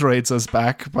sometimes rates us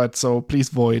back, but so please,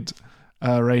 void,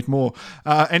 rate more.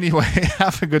 Anyway,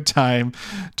 have a good time.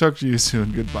 Talk to you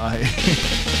soon. Goodbye.